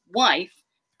his wife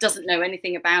doesn't know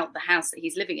anything about the house that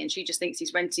he's living in. She just thinks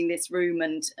he's renting this room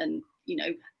and you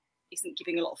know, isn't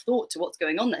giving a lot of thought to what's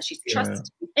going on there. She's trusting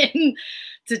him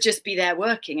to just be there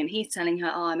working, and he's telling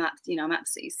her, "Oh, I'm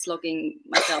absolutely slogging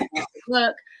myself out at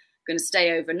work. I'm going to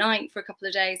stay overnight for a couple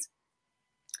of days."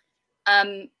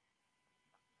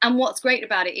 And what's great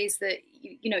about it is that,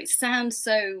 you know, it sounds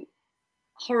so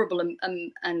horrible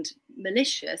and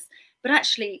malicious, but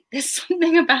actually there's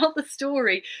something about the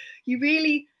story. You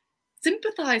really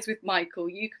sympathize with Michael.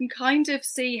 You can kind of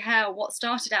see how what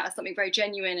started out as something very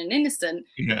genuine and innocent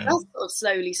does sort of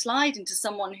slowly slide into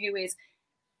someone who is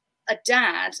a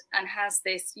dad and has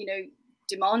this, you know,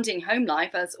 demanding home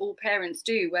life, as all parents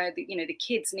do, where the, you know, the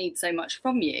kids need so much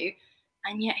from you,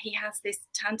 and yet he has this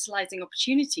tantalizing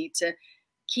opportunity to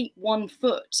keep one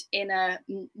foot in a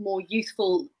more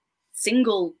youthful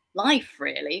single life,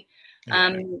 really.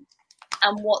 And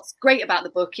what's great about the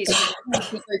book is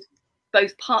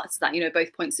both parts of that, you know,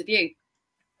 both points of view.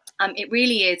 It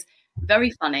really is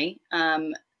very funny,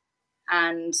 and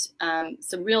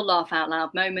some real laugh out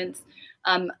loud moments.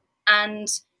 And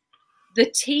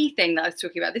the tea thing that I was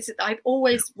talking about, I've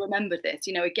always remembered this,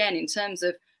 you know, again, in terms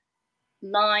of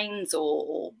lines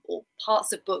or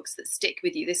parts of books that stick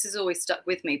with you. This has always stuck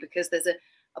with me because there's a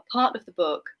part of the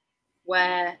book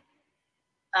where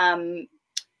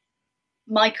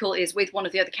Michael is with one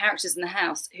of the other characters in the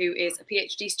house who is a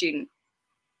PhD student.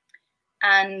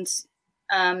 And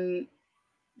the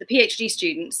PhD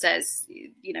student says,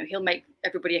 you know, he'll make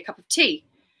everybody a cup of tea.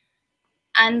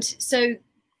 And so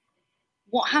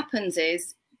what happens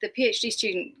is the PhD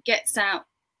student gets out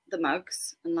the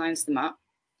mugs and lines them up,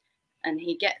 and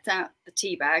he gets out the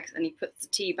tea bags and he puts the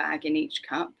tea bag in each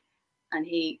cup, and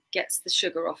he gets the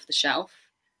sugar off the shelf,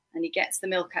 and he gets the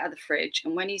milk out of the fridge.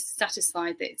 And when he's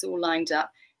satisfied that it's all lined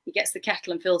up, he gets the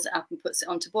kettle and fills it up and puts it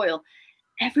on to boil.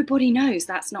 Everybody knows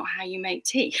that's not how you make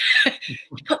tea.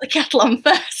 You put the kettle on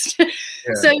first. Yeah.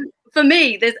 So for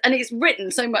me, and it's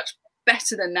written so much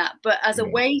better than that, but as a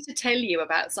way to tell you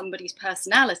about somebody's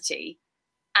personality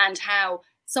and how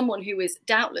someone who is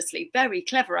doubtlessly very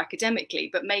clever academically,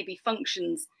 but maybe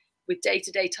functions with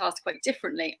day-to-day tasks quite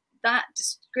differently, that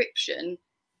description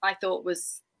I thought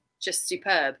was just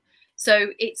superb.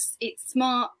 So it's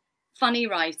smart, funny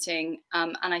writing,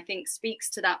 and I think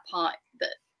speaks to that part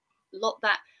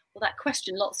that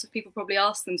question lots of people probably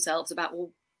ask themselves about, well,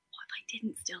 what if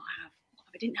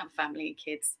I didn't have a family and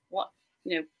kids? What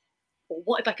or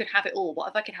what if I could have it all? What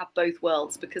if I could have both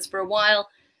worlds? Because for a while,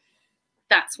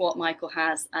 that's what Michael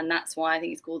has, and that's why I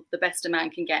think it's called The Best a Man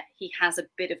Can Get. He has a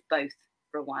bit of both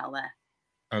for a while there.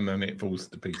 And then it falls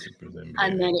to pieces, presumably.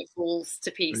 And then it falls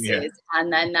to pieces,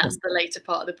 and then that's the later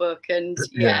part of the book, and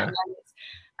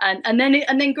and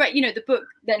then great, you know, the book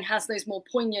then has those more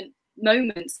poignant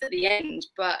moments at the end,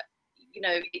 but you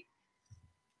know,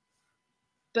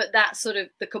 but that sort of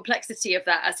the complexity of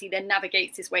that as he then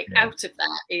navigates his way out of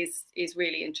that is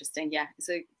really interesting. Yeah, it's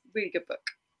a really good book.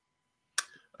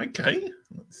 Okay,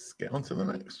 let's get on to the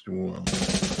next one.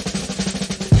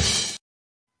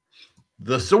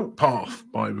 The Salt Path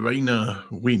by Raynor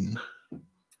Winn.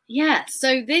 Yeah,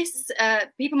 so this,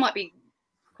 people might be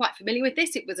quite familiar with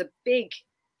this. It was a big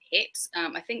hit.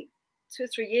 I think 2 or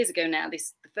 3 years ago now, the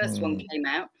first one came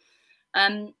out.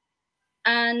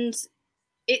 And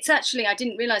it's actually, I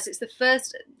didn't realize it's the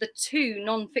 2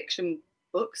 non-fiction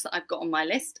books that I've got on my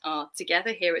list are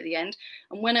together here at the end.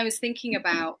 And when I was thinking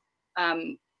about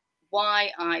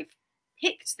why I've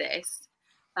picked this,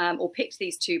 or picked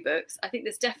these 2 books, I think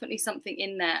there's definitely something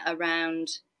in there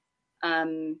around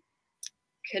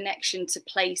connection to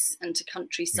place and to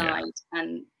countryside,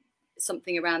 and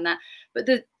something around that. But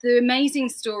the amazing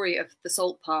story of The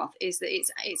Salt Path is that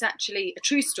it's actually a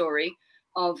true story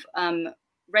of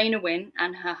Raynor Winn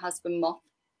and her husband Moth.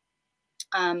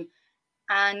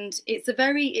 And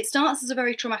it starts as a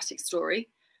very traumatic story.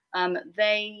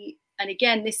 And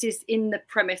again, this is in the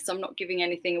premise, I'm not giving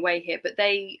anything away here, but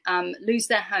they lose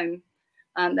their home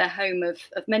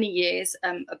of many years,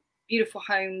 a beautiful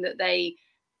home that they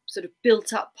sort of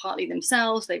built up partly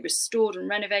themselves. They restored and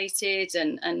renovated,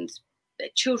 and their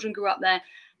children grew up there.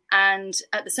 And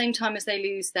at the same time as they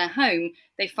lose their home,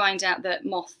 they find out that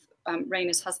Moth,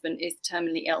 Raynor's husband, is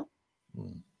terminally ill.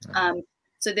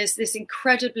 So there's this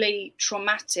incredibly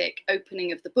traumatic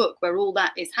opening of the book where all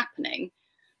that is happening.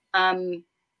 And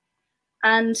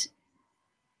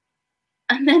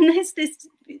then there's this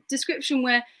description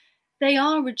where they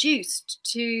are reduced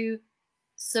to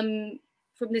from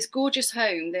this gorgeous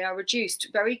home, they are reduced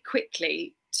very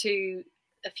quickly to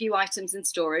a few items in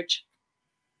storage.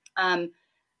 And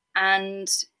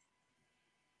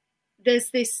there's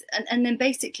this, and then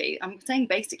basically, I'm saying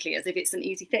basically as if it's an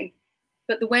easy thing,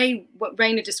 but the way what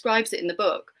Raynor describes it in the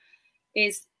book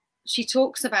is she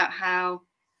talks about how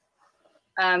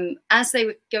as they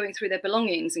were going through their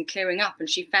belongings and clearing up, and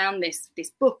she found this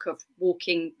book of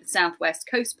walking the Southwest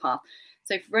Coast Path.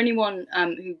 So for anyone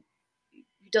who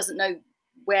doesn't know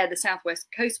where the Southwest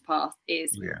Coast Path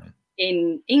is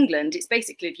in England, it's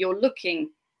basically, if you're looking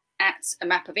at a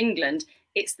map of England,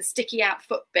 it's the sticky out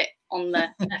foot bit on the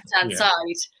left-hand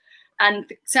side. And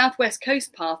the Southwest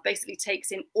Coast Path basically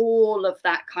takes in all of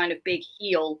that kind of big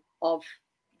heel of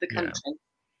the country.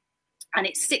 And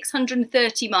it's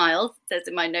 630 miles, it says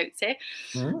in my notes here.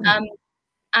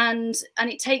 And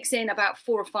it takes in about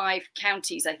 4 or 5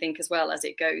 counties, I think, as well as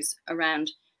it goes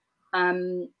around.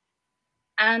 And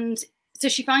so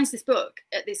she finds this book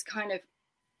at this kind of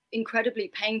incredibly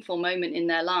painful moment in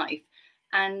their life,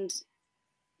 and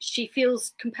she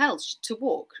feels compelled to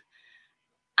walk.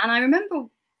 And I remember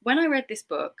when I read this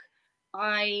book,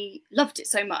 I loved it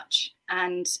so much.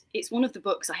 And it's one of the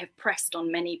books I have pressed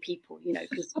on many people, you know,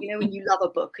 because, you know, when you love a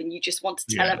book and you just want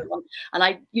to tell everyone. And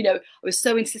I was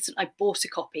so insistent, I bought a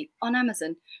copy on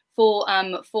Amazon for,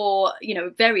 you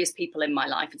know, various people in my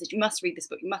life and said, you must read this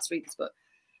book, you must read this book.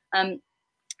 And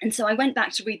so I went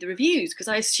back to read the reviews because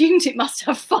I assumed it must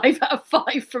have 5 out of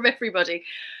 5 from everybody.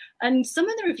 And some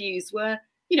of the reviews were,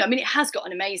 you know, I mean, it has got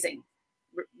an amazing,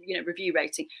 you know, review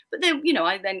rating, but then, you know,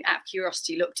 I then out of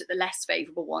curiosity looked at the less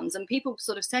favorable ones, and people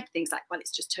sort of said things like, well,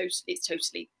 it's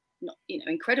totally not, you know,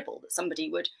 incredible that somebody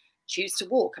would choose to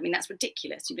walk. I mean, that's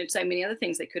ridiculous. You know, so many other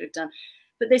things they could have done,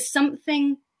 but there's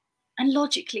something, and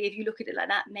logically, if you look at it like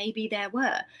that, maybe there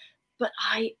were, but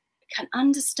I can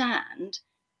understand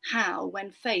how,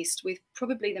 when faced with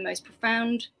probably the most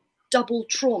profound double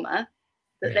trauma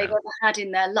that they've ever had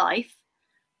in their life,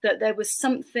 that there was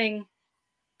something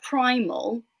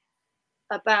primal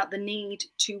about the need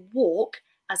to walk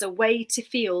as a way to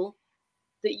feel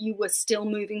that you were still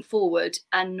moving forward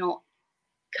and not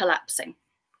collapsing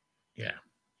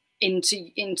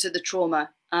into the trauma.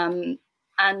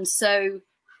 And so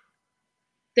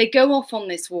they go off on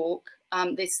this walk,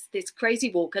 this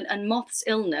crazy walk, and Moth's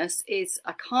illness is,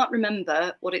 I can't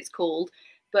remember what it's called,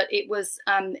 but it was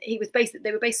they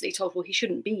were basically told, well, he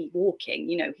shouldn't be walking,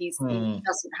 you know, he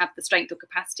doesn't have the strength or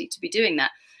capacity to be doing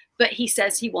that, but he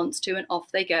says he wants to, and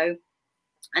off they go.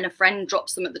 And a friend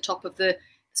drops them at the top of the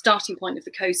starting point of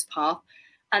the coast path,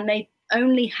 and they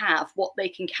only have what they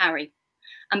can carry.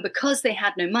 And because they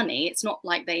had no money, it's not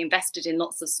like they invested in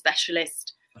lots of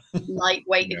specialist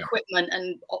lightweight equipment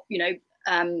and, you know,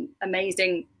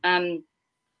 amazing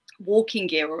walking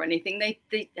gear or anything.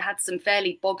 They had some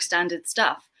fairly bog standard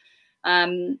stuff.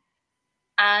 And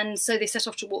so they set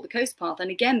off to walk the coast path.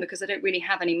 And again, because they don't really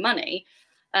have any money,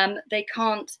 they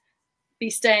can't be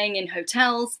staying in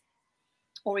hotels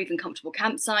or even comfortable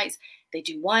campsites. They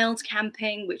do wild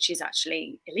camping, which is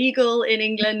actually illegal in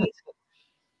England.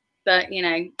 But, you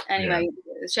know, anyway,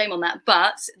 shame on that.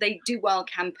 But they do wild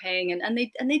camping and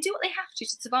they do what they have to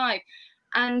survive.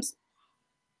 And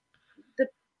the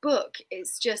book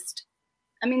is just,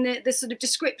 I mean, the sort of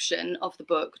description of the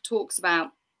book talks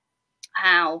about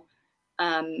how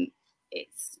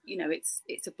it's, you know,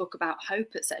 it's a book about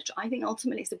hope, etc. I think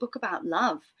ultimately it's a book about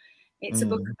love. It's a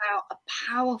book about a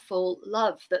powerful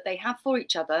love that they have for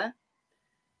each other.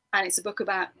 And it's a book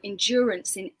about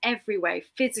endurance in every way,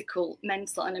 physical,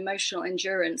 mental, and emotional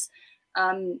endurance.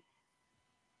 And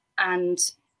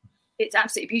it's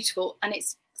absolutely beautiful. And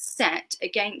it's set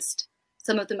against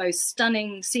some of the most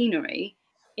stunning scenery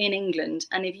in England.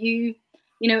 And if you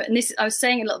know, and this, I was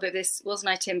saying a little bit of this,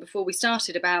 wasn't I, Tim, before we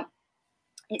started, about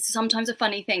it's sometimes a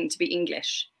funny thing to be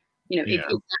English, you know, if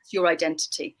that's your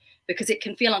identity, because it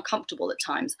can feel uncomfortable at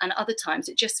times. And other times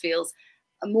it just feels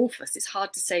amorphous. It's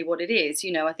hard to say what it is.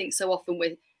 You know, I think so often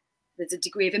there's a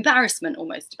degree of embarrassment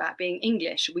almost about being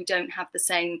English. We don't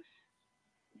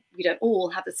all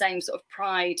have the same sort of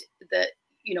pride that,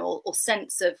 you know, or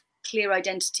sense of clear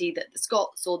identity that the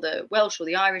Scots or the Welsh or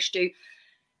the Irish do.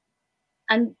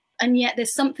 And yet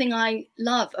there's something I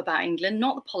love about England,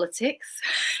 not the politics,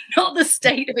 not the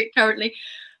state of it currently,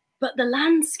 but the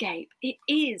landscape. It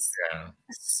is a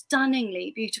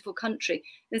stunningly beautiful country.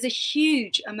 There's a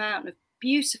huge amount of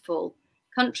beautiful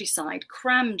countryside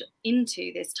crammed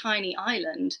into this tiny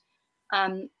island.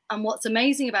 And what's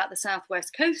amazing about the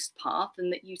Southwest Coast Path,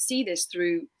 and that you see this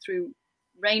through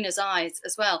Raynor's eyes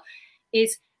as well,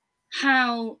 is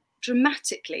how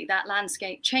dramatically that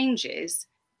landscape changes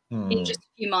in just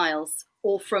a few miles,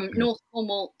 or from North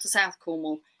Cornwall to South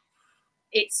Cornwall.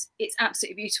 It's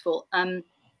absolutely beautiful.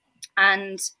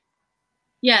 And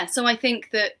yeah, so I think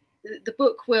that the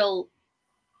book will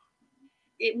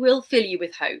fill you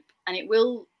with hope, and it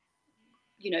will,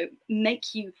 you know,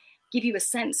 give you a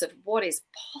sense of what is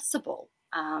possible,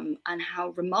 and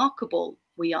how remarkable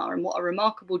we are, and what a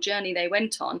remarkable journey they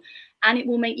went on. And it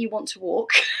will make you want to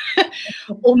walk,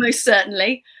 almost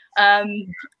certainly.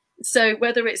 So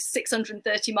whether it's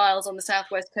 630 miles on the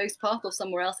Southwest Coast Path or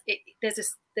somewhere else,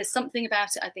 there's something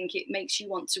about it. I think it makes you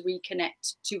want to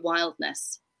reconnect to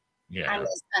wildness,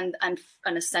 and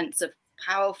a sense of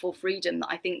powerful freedom that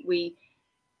I think we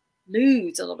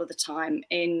lose a lot of the time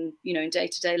in, you know, in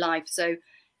day-to-day life. So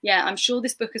yeah, I'm sure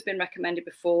this book has been recommended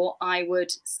before. I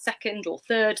would second or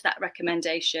third that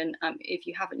recommendation if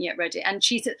you haven't yet read it. And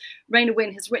Raynor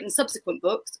Winn has written subsequent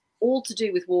books, all to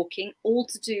do with walking, all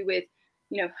to do with,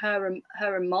 you know, her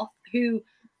and Moth, who,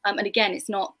 and again, it's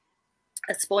not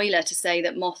a spoiler to say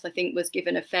that Moth, I think, was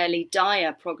given a fairly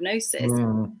dire prognosis.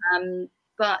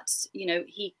 But, you know,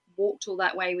 he walked all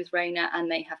that way with Raynor,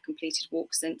 and they have completed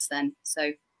walks since then.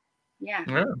 So, yeah,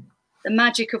 the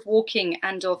magic of walking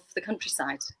and of the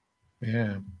countryside.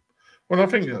 Yeah. Well, I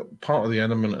think that part of the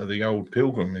element of the old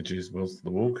pilgrimages was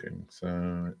the walking.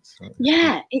 So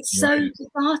it's so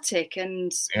cathartic,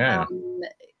 and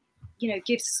you know,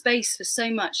 gives space for so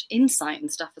much insight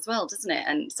and stuff as well, doesn't it?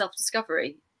 And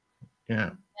self-discovery.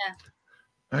 Yeah.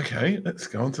 Okay, let's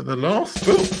go on to the last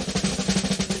book.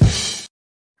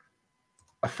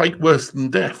 A Fate Worse Than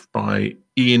Death by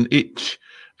Iain Aitch,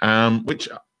 which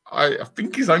I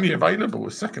think is only available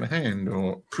as second-hand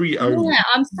or pre-owned. Yeah,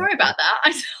 I'm sorry about that.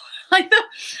 I thought,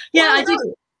 I did.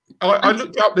 I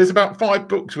looked up. There's about 5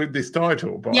 books with this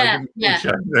title, but I didn't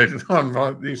appreciate there's one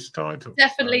like this title.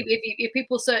 Definitely, if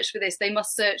people search for this, they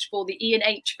must search for the Iain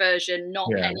Aitch version, not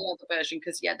any other version,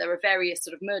 because there are various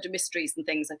sort of murder mysteries and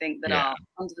things, I think, that are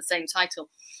under the same title.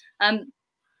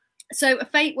 So, A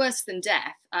Fate Worse Than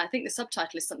Death. I think the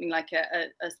subtitle is something like a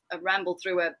ramble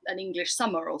through an English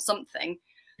summer or something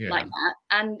like that,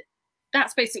 and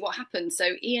that's basically what happens. So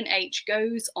Iain Aitch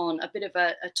goes on a bit of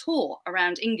a tour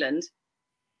around England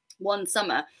one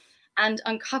summer and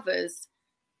uncovers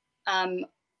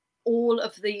all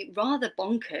of the rather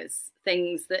bonkers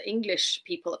things that English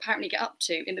people apparently get up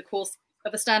to in the course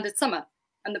of a standard summer.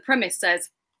 And the premise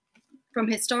says, from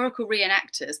historical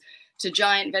reenactors to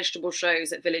giant vegetable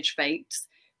shows at village fetes,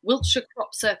 Wiltshire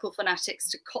crop circle fanatics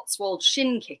to Cotswold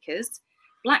shin kickers,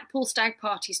 Blackpool stag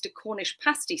parties to Cornish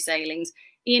pasty sailings,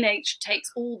 Iain Aitch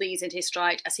takes all these in his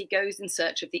stride as he goes in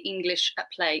search of the English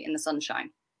at play in the sunshine.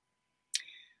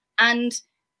 And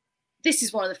this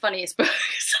is one of the funniest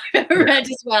books I've ever read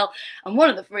as well. And one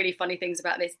of the really funny things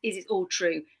about this is it's all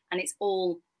true and it's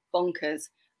all bonkers.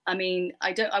 I mean,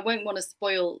 I won't want to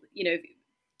spoil, you know,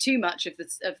 too much of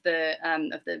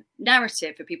the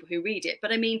narrative for people who read it.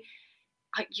 But I mean,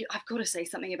 I've got to say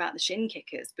something about the shin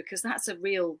kickers, because that's a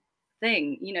real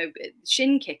thing, you know,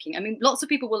 shin kicking. I mean, lots of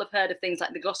people will have heard of things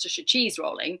like the Gloucestershire cheese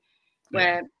rolling,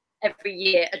 where every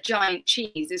year a giant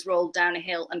cheese is rolled down a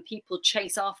hill and people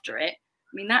chase after it.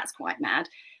 I mean, that's quite mad.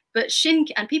 But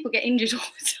and people get injured all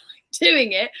the time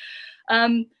doing it.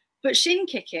 But shin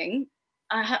kicking,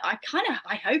 I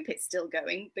hope it's still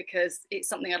going, because it's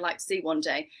something I'd like to see one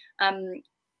day.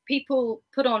 People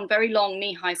put on very long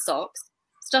knee-high socks,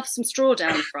 stuff some straw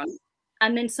down the front,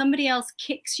 and then somebody else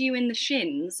kicks you in the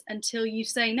shins until you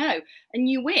say no, and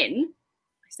you win.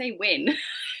 I say win,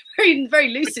 very, very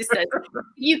loosely said.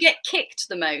 You get kicked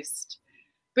the most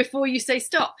before you say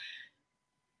stop.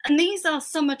 And these are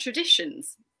summer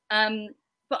traditions.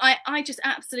 But I just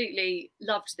absolutely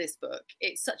loved this book.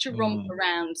 It's such a romp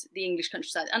around the English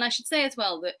countryside. And I should say as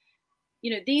well that,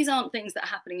 you know, these aren't things that are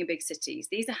happening in big cities.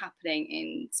 These are happening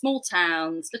in small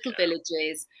towns, little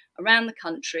villages around the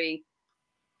country.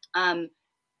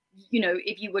 You know,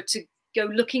 if you were to go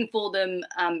looking for them,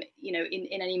 you know, in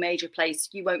any major place,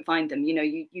 you won't find them. You know,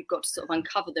 you've got to sort of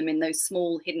uncover them in those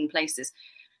small hidden places.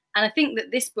 And I think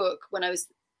that this book, when I was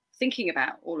thinking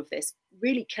about all of this,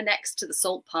 really connects to the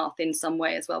Salt Path in some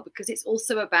way as well, because it's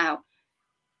also about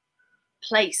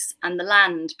place and the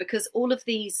land, because all of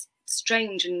these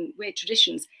strange and weird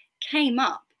traditions came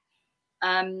up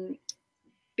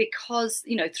because,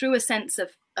 you know, through a sense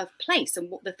of place and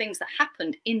what the things that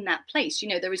happened in that place. You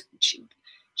know, there is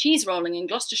cheese rolling in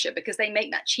Gloucestershire because they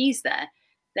make that cheese there.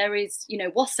 There is, you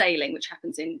know, wassailing, which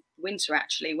happens in winter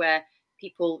actually, where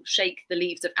people shake the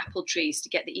leaves of apple trees to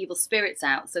get the evil spirits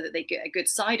out so that they get a good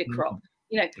cider crop.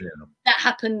 You know, that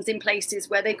happens in places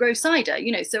where they grow cider,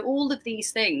 you know. So all of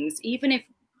these things, even if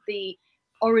the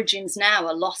origins now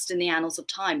are lost in the annals of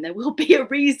time, there will be a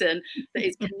reason that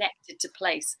is connected to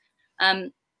place.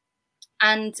 And,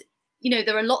 you know,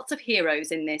 there are lots of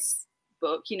heroes in this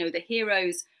book, you know, the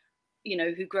heroes, you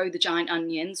know, who grow the giant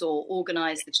onions or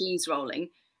organize the cheese rolling.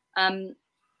 And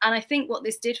I think what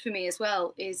this did for me as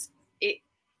well is it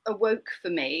awoke for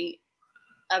me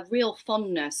a real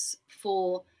fondness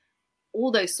for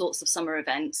all those sorts of summer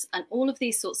events and all of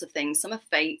these sorts of things, summer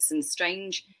fetes and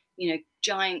strange, you know,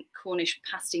 giant Cornish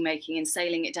pasty making and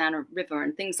sailing it down a river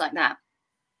and things like that.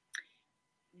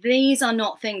 These are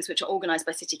not things which are organised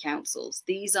by city councils.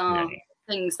 These are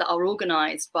things that are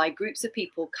organised by groups of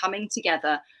people coming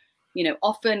together. You know,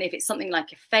 often if it's something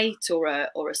like a fete or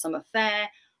a summer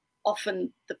fair,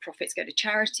 often the profits go to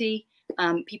charity.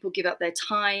 People give up their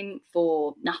time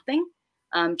for nothing,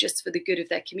 just for the good of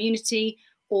their community.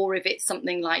 Or if it's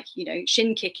something like, you know,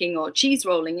 shin kicking or cheese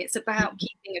rolling, it's about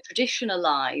keeping a tradition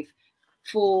alive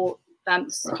for,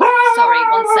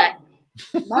 sorry, one sec.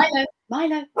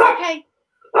 Milo, okay.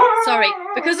 Sorry,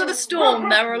 because of the storm,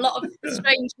 there are a lot of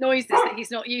strange noises that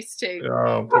he's not used to.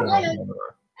 Oh, Milo,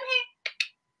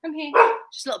 come here.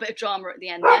 Just a little bit of drama at the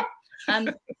end there.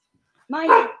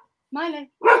 Milo.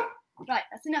 Right,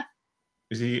 that's enough.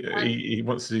 Is he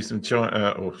wants to do some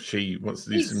or she wants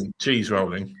to do some cheese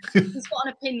rolling. He's got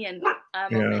an opinion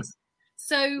on this.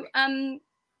 So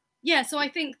yeah, so I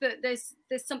think that there's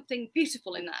something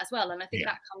beautiful in that as well, and I think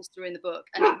that comes through in the book,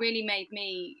 and it really made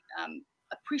me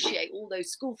appreciate all those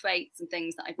school fetes and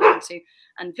things that I've been to,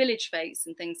 and village fetes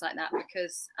and things like that,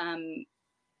 because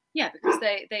because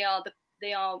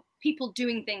they are people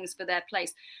doing things for their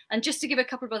place. And just to give a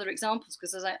couple of other examples,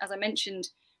 because as I mentioned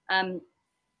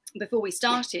before we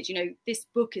started, you know, this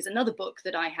book is another book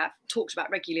that I have talked about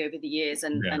regularly over the years,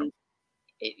 and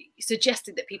it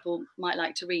suggested that people might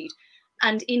like to read.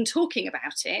 And in talking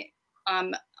about it,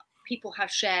 people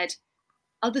have shared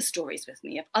other stories with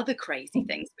me of other crazy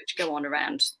things which go on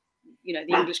around, you know,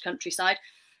 the English countryside.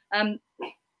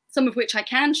 Some of which I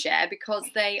can share because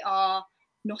they are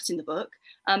not in the book.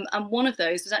 And one of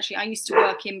those was actually, I used to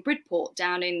work in Bridport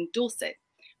down in Dorset.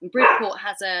 And Bridport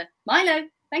has a Milo.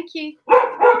 Thank you.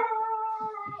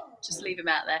 Just leave him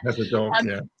out there. That's a dog,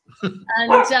 And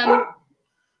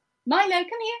Milo,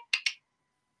 come here.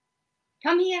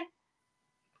 Come here.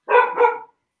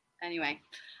 Anyway,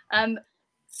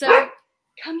 so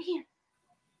come here.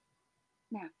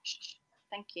 Now,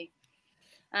 thank you.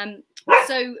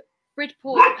 So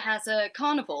Bridport has a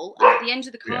carnival, and at the end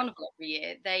of the carnival every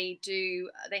year, they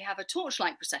have a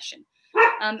torchlight procession.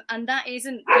 And that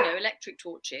isn't, you know, electric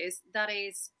torches. That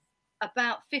is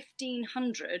about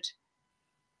 1,500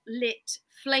 lit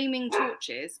flaming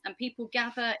torches, and people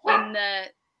gather in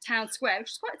the town square,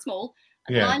 which is quite small,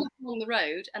 and Yeah. line up along the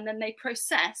road, and then they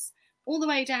process all the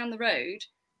way down the road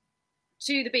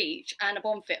to the beach, and a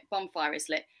bonfire is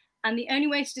lit. And the only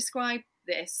way to describe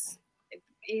this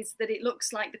is that it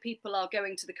looks like the people are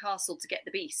going to the castle to get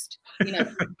the beast. You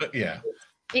know, Yeah.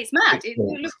 it's mad. It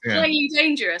looks slightly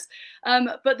dangerous.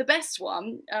 But the best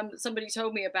one, somebody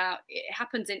told me about, it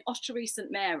happens in Ottery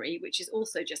St Mary, which is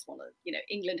also just one of, you know,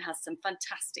 England has some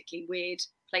fantastically weird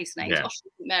place names. Yeah.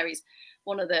 Ottery St Mary's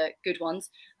one of the good ones.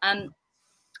 And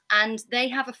they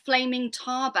have a flaming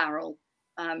tar barrel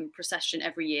procession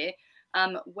every year,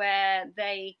 where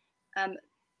they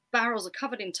barrels are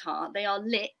covered in tar, they are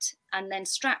lit and then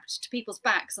strapped to people's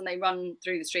backs, and they run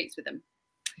through the streets with them.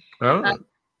 Oh.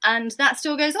 And that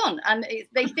still goes on, and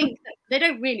they think that they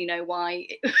don't really know why,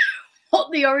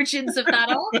 what the origins of that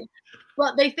are,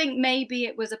 but they think maybe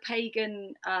it was a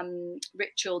pagan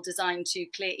ritual designed to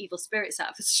clear evil spirits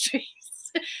out of the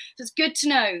streets. So it's good to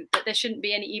know that there shouldn't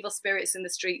be any evil spirits in the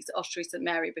streets at Ottery St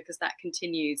Mary, because that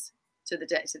continues to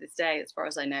this day, as far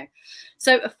as I know.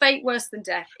 So A Fate Worse Than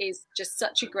Death is just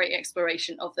such a great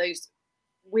exploration of those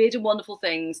weird and wonderful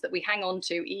things that we hang on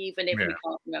to, even if we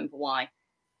can't remember why.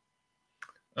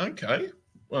 Okay,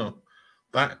 well,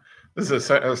 that does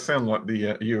sound like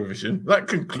the Eurovision. That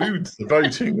concludes the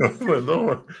voting of the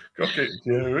Laura Cockett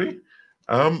jury.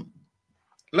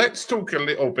 Let's talk a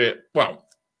little bit. Well,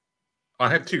 I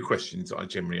have 2 questions that I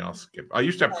generally ask. I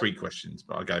used to have 3 questions,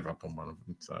 but I gave up on one of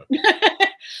them. So,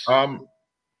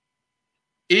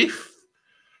 if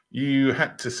you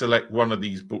had to select one of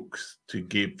these books to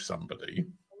give somebody,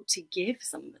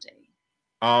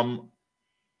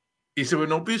 is there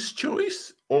an obvious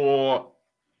choice, or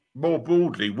more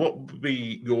broadly, what would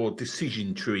be your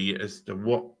decision tree as to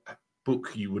what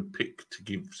book you would pick to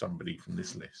give somebody from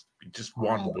this list? Just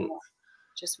one book.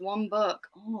 Just one book.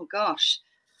 Oh gosh.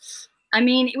 I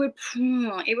mean, it would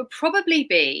probably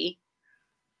be,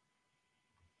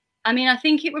 I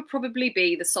think it would probably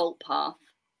be The Salt Path.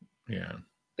 Yeah.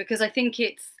 Because I think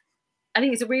it's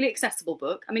a really accessible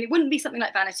book. I mean, it wouldn't be something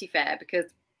like Vanity Fair, because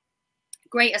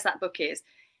great as that book is,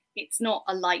 it's not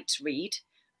a light read.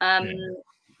 I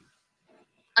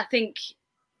think,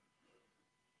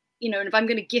 you know, and if I'm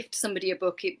going to gift somebody a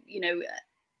book, you know,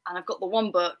 and I've got the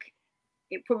one book,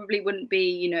 it probably wouldn't be,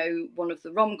 you know, one of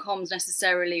the rom-coms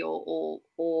necessarily, or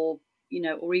you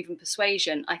know, or even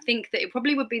Persuasion. I think that it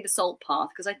probably would be The Salt Path,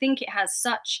 because I think it has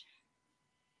such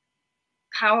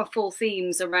powerful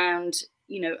themes around,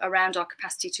 you know, around our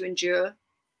capacity to endure,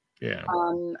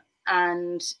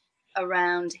 and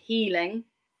around healing,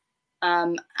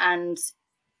 and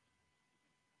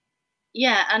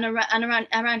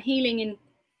around healing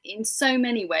in so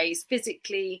many ways,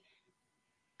 physically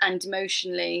and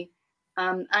emotionally,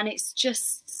 and it's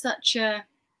just such a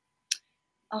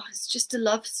it's just a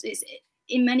love. It's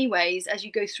in many ways, as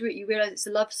you go through it, you realize it's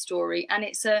a love story, and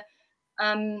it's a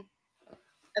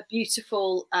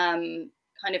beautiful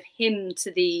kind of hymn to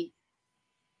the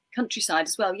countryside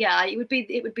as well. Yeah, it would be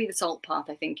The Salt Path,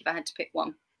 I think, if I had to pick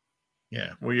one.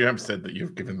 Yeah, well, you have said that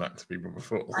you've given that to people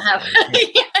before. I have.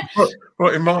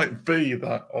 Well, it might be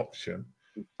that option.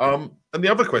 And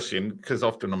the other question, because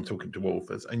often I'm talking to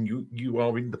authors, and you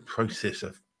are in the process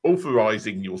of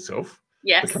authorizing yourself.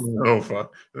 Yes. Becoming an author.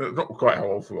 Not quite how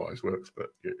authorize works,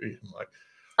 but like.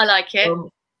 I like it.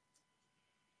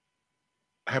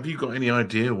 Have you got any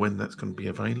idea when that's going to be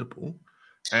available?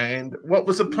 And what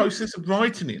was the process of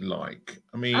writing it like?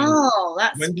 I mean,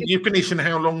 when did you finish, and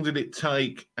how long did it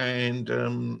take? And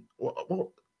what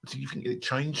do you think it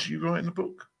changed you writing the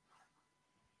book?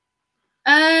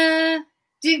 Do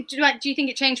you think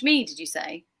it changed me? Did you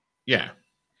say? Yeah.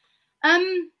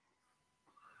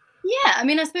 Yeah. I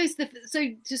mean, I suppose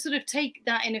so to sort of take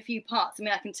that in a few parts. I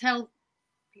mean, I can tell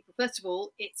people, first of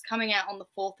all, it's coming out on the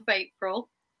 4th of April.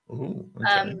 Oh,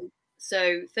 okay.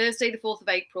 So Thursday, the 4th of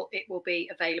April, it will be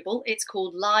available. It's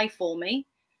called Lie For Me,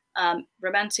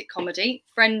 romantic comedy,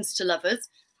 friends to lovers.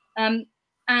 And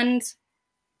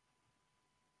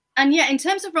yeah, in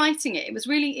terms of writing it,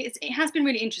 it has been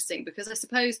really interesting, because I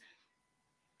suppose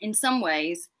in some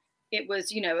ways it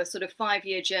was, you know, a sort of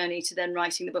 5-year journey to then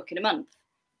writing the book in a month,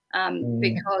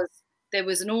 because there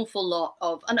was an awful lot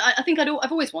of, and I think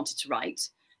I've always wanted to write,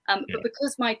 but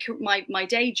because my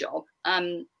day job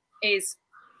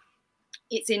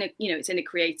it's in a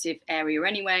creative area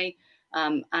anyway,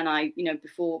 and I, you know,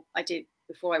 before I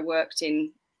worked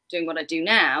in doing what I do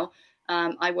now,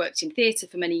 I worked in theatre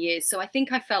for many years, so I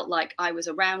think I felt like I was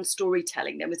around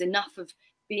storytelling. There was enough of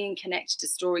being connected to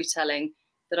storytelling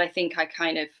that I think I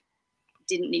kind of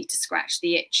didn't need to scratch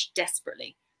the itch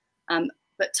desperately.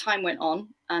 But time went on,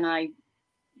 and I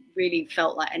really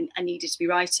felt like I needed to be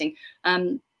writing.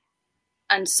 And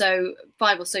And so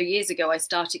 5 or so years ago, I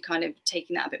started kind of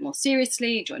taking that a bit more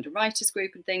seriously, joined a writers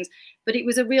group and things, but it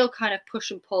was a real kind of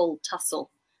push and pull tussle.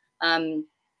 And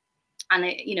and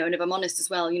if I'm honest as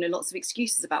well, lots of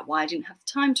excuses about why I didn't have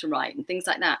the time to write and things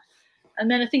like that. And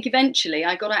then I think eventually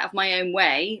I got out of my own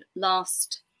way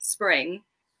last spring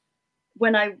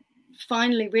when I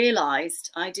finally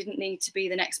realised I didn't need to be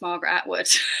the next Margaret Atwood.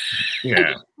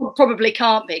 Yeah. Probably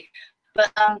can't be.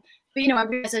 But I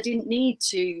realised I didn't need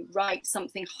to write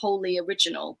something wholly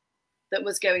original that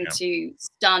was going to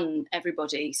stun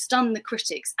everybody, stun the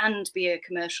critics, and be a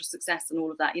commercial success and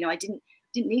all of that. I didn't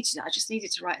need to. I just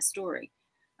needed to write a story,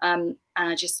 and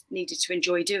I just needed to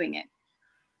enjoy doing it.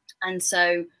 And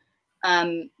so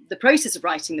the process of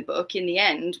writing the book, in the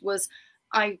end, was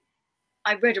I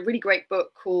read a really great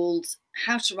book called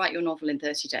How to Write Your Novel in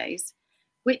 30 Days,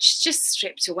 which just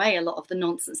stripped away a lot of the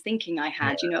nonsense thinking I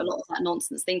had. A lot of that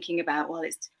nonsense thinking about, well,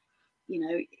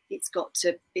 it's got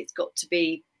to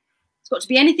be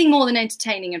anything more than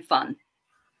entertaining and fun.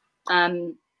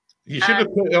 You should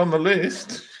have put it on the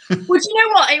list. Well, do you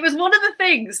know what? It was one of the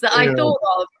things that I thought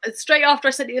of straight after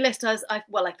I sent you the list. I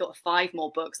thought of 5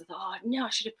 more books. I thought, oh no, I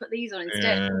should have put these on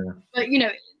instead. But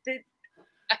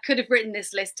I could have written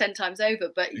this list 10 times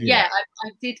over. But I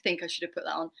did think I should have put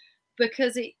that on,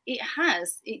 because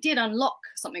it did unlock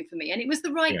something for me, and it was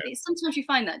the right. Sometimes you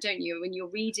find that, don't you, when you're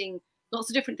reading lots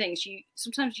of different things,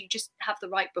 sometimes you just have the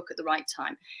right book at the right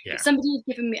time. If somebody had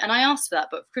given me, and I asked for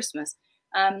that book for Christmas,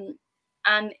 and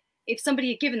if somebody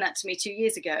had given that to me 2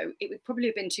 years ago, it would probably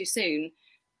have been too soon.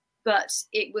 But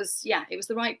it was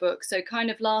the right book. So kind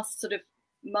of last sort of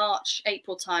March,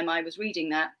 April time, I was reading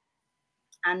that,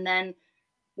 and then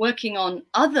working on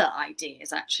other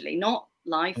ideas, actually, not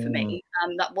live for me.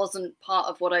 That wasn't part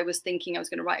of what I was thinking I was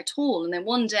going to write at all. And then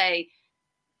one day,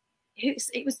 is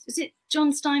it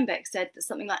John Steinbeck said that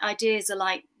something like ideas are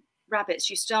like rabbits.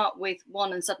 You start with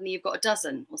one and suddenly you've got a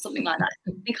dozen, or something like that.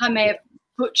 I think I may have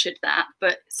butchered that,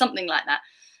 but something like that.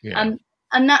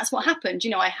 And that's what happened.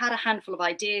 I had a handful of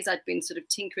ideas I'd been sort of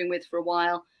tinkering with for a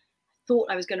while.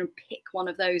 Thought I was going to pick one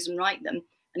of those and write them.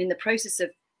 And in the process of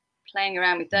playing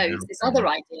around with those, this other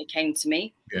idea came to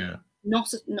me.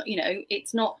 Not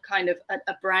it's not kind of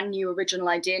a brand new original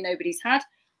idea nobody's had,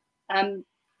 but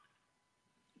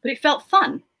it felt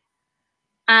fun,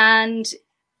 and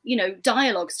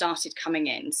dialogue started coming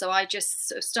in. So I just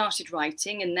sort of started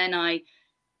writing, and then I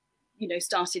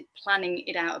started planning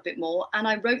it out a bit more, and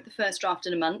I wrote the first draft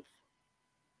in a month,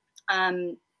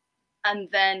 and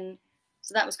then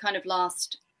so that was kind of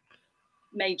last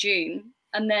May, June,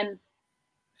 and then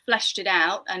fleshed it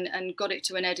out and got it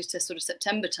to an editor sort of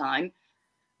September time,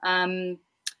 and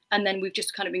then we've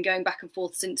just kind of been going back and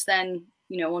forth since then,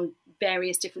 on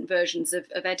various different versions of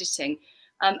editing,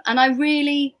 and I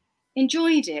really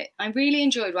enjoyed it. I really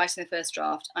enjoyed writing the first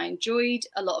draft. I enjoyed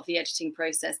a lot of the editing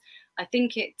process. I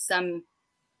think it's and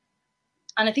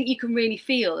I think you can really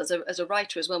feel as a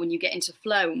writer as well when you get into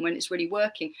flow and when it's really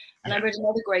working. And I read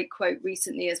another great quote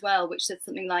recently as well, which said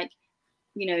something like,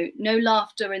 no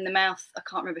laughter in the mouth. I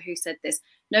can't remember who said this.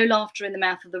 No laughter in the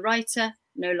mouth of the writer,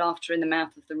 no laughter in the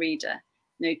mouth of the reader.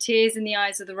 No tears in the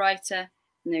eyes of the writer,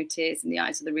 no tears in the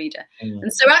eyes of the reader.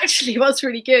 And so actually what's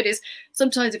really good is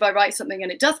sometimes if I write something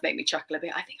and it does make me chuckle a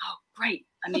bit, I think, oh, great.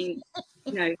 I mean,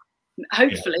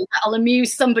 hopefully that'll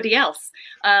amuse somebody else.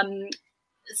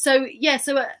 So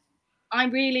I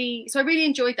really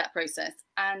enjoyed that process,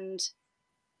 and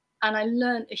I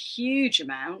learned a huge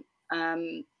amount.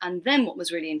 And then what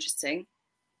was really interesting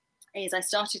is I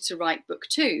started to write book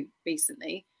 2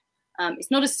 recently.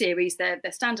 It's not a series; they're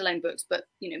standalone books. But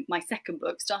my second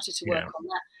book started to work on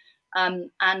that,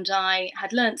 and I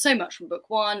had learned so much from book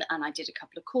 1, and I did a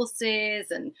couple of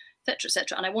courses and etc.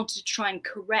 etc. And I wanted to try and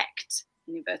correct,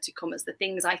 in inverted commas, the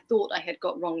things I thought I had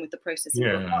got wrong with the process of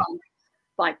book 1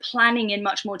 by planning in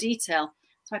much more detail.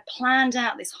 So I planned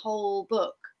out this whole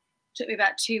book. It took me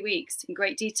about 2 weeks in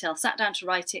great detail. Sat down to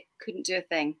write it, couldn't do a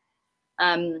thing.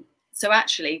 So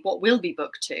actually, what will be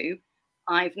book 2,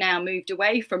 I've now moved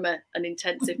away from an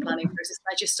intensive planning process.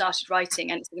 I just started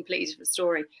writing, and it's a completely different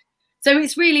story. So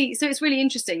it's really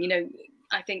interesting.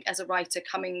 I think as a writer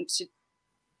coming to,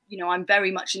 I'm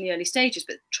very much in the early stages,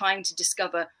 but trying to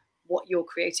discover what your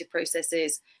creative process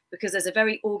is, because there's a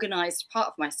very organized part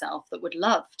of myself that would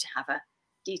love to have a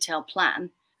detailed plan.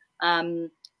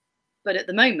 But at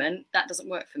the moment, that doesn't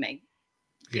work for me.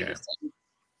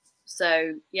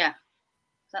 So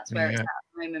that's where it's at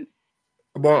the moment.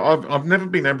 Well, I've never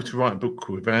been able to write a book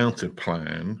without a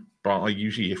plan, but I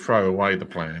usually throw away the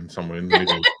plan somewhere in the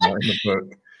middle of the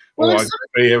book, or I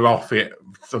veer off it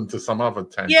to some other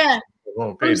tangent.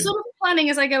 I'm sort of planning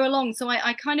as I go along. So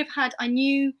I kind of I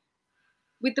knew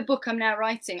with the book I'm now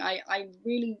writing, I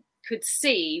really could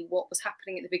see what was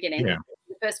happening at the beginning,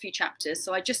 the first few chapters.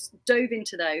 So I just dove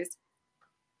into those,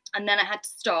 and then I had to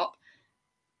stop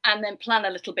and then plan a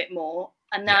little bit more.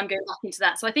 And now I'm going back into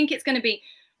that. So I think it's going to be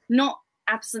not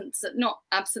absent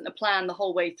a plan the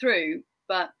whole way through,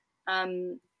 but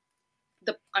I'm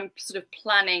sort of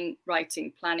planning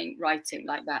writing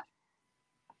like that.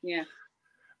 Yeah.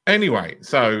 Anyway,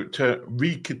 so to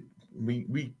recap,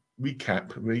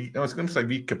 I was going to say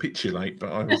recapitulate,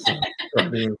 but I was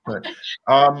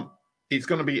it's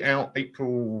going to be out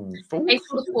April 4th.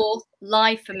 April the 4th,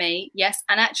 live for me, yes.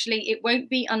 And actually, it won't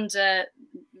be under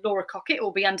Laura Cockett. It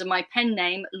will be under my pen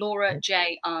name, Laura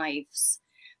J. Ives.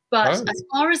 But as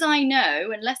far as I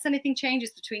know, unless anything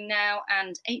changes between now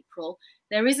and April,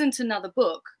 there isn't another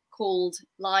book called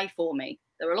Lie for Me.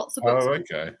 There are lots of books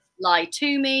called Lie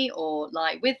to Me or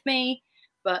Lie with Me,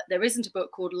 but there isn't a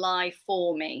book called Lie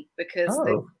for Me, because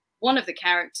one of the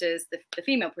characters, the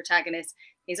female protagonist,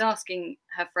 is asking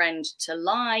her friend to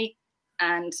lie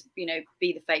and, you know,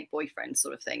 be the fake boyfriend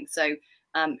sort of thing. So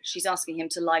she's asking him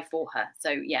to lie for her. So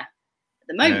yeah, at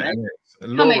the moment,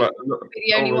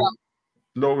 the only one.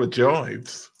 Laura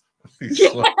Jives.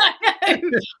 Yeah,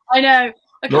 I know.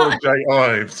 Laura J.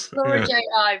 Ives. Laura J.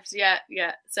 Ives, yeah.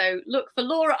 So look for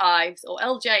Laura Ives or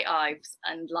LJ Ives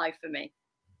and Lie for Me.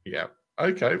 Yeah.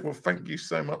 Okay. Well, thank you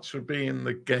so much for being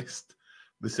the guest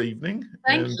this evening.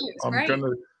 Thank you. I'm going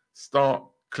to start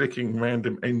clicking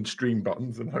random end stream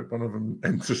buttons and hope one of them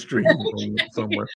ends a stream somewhere.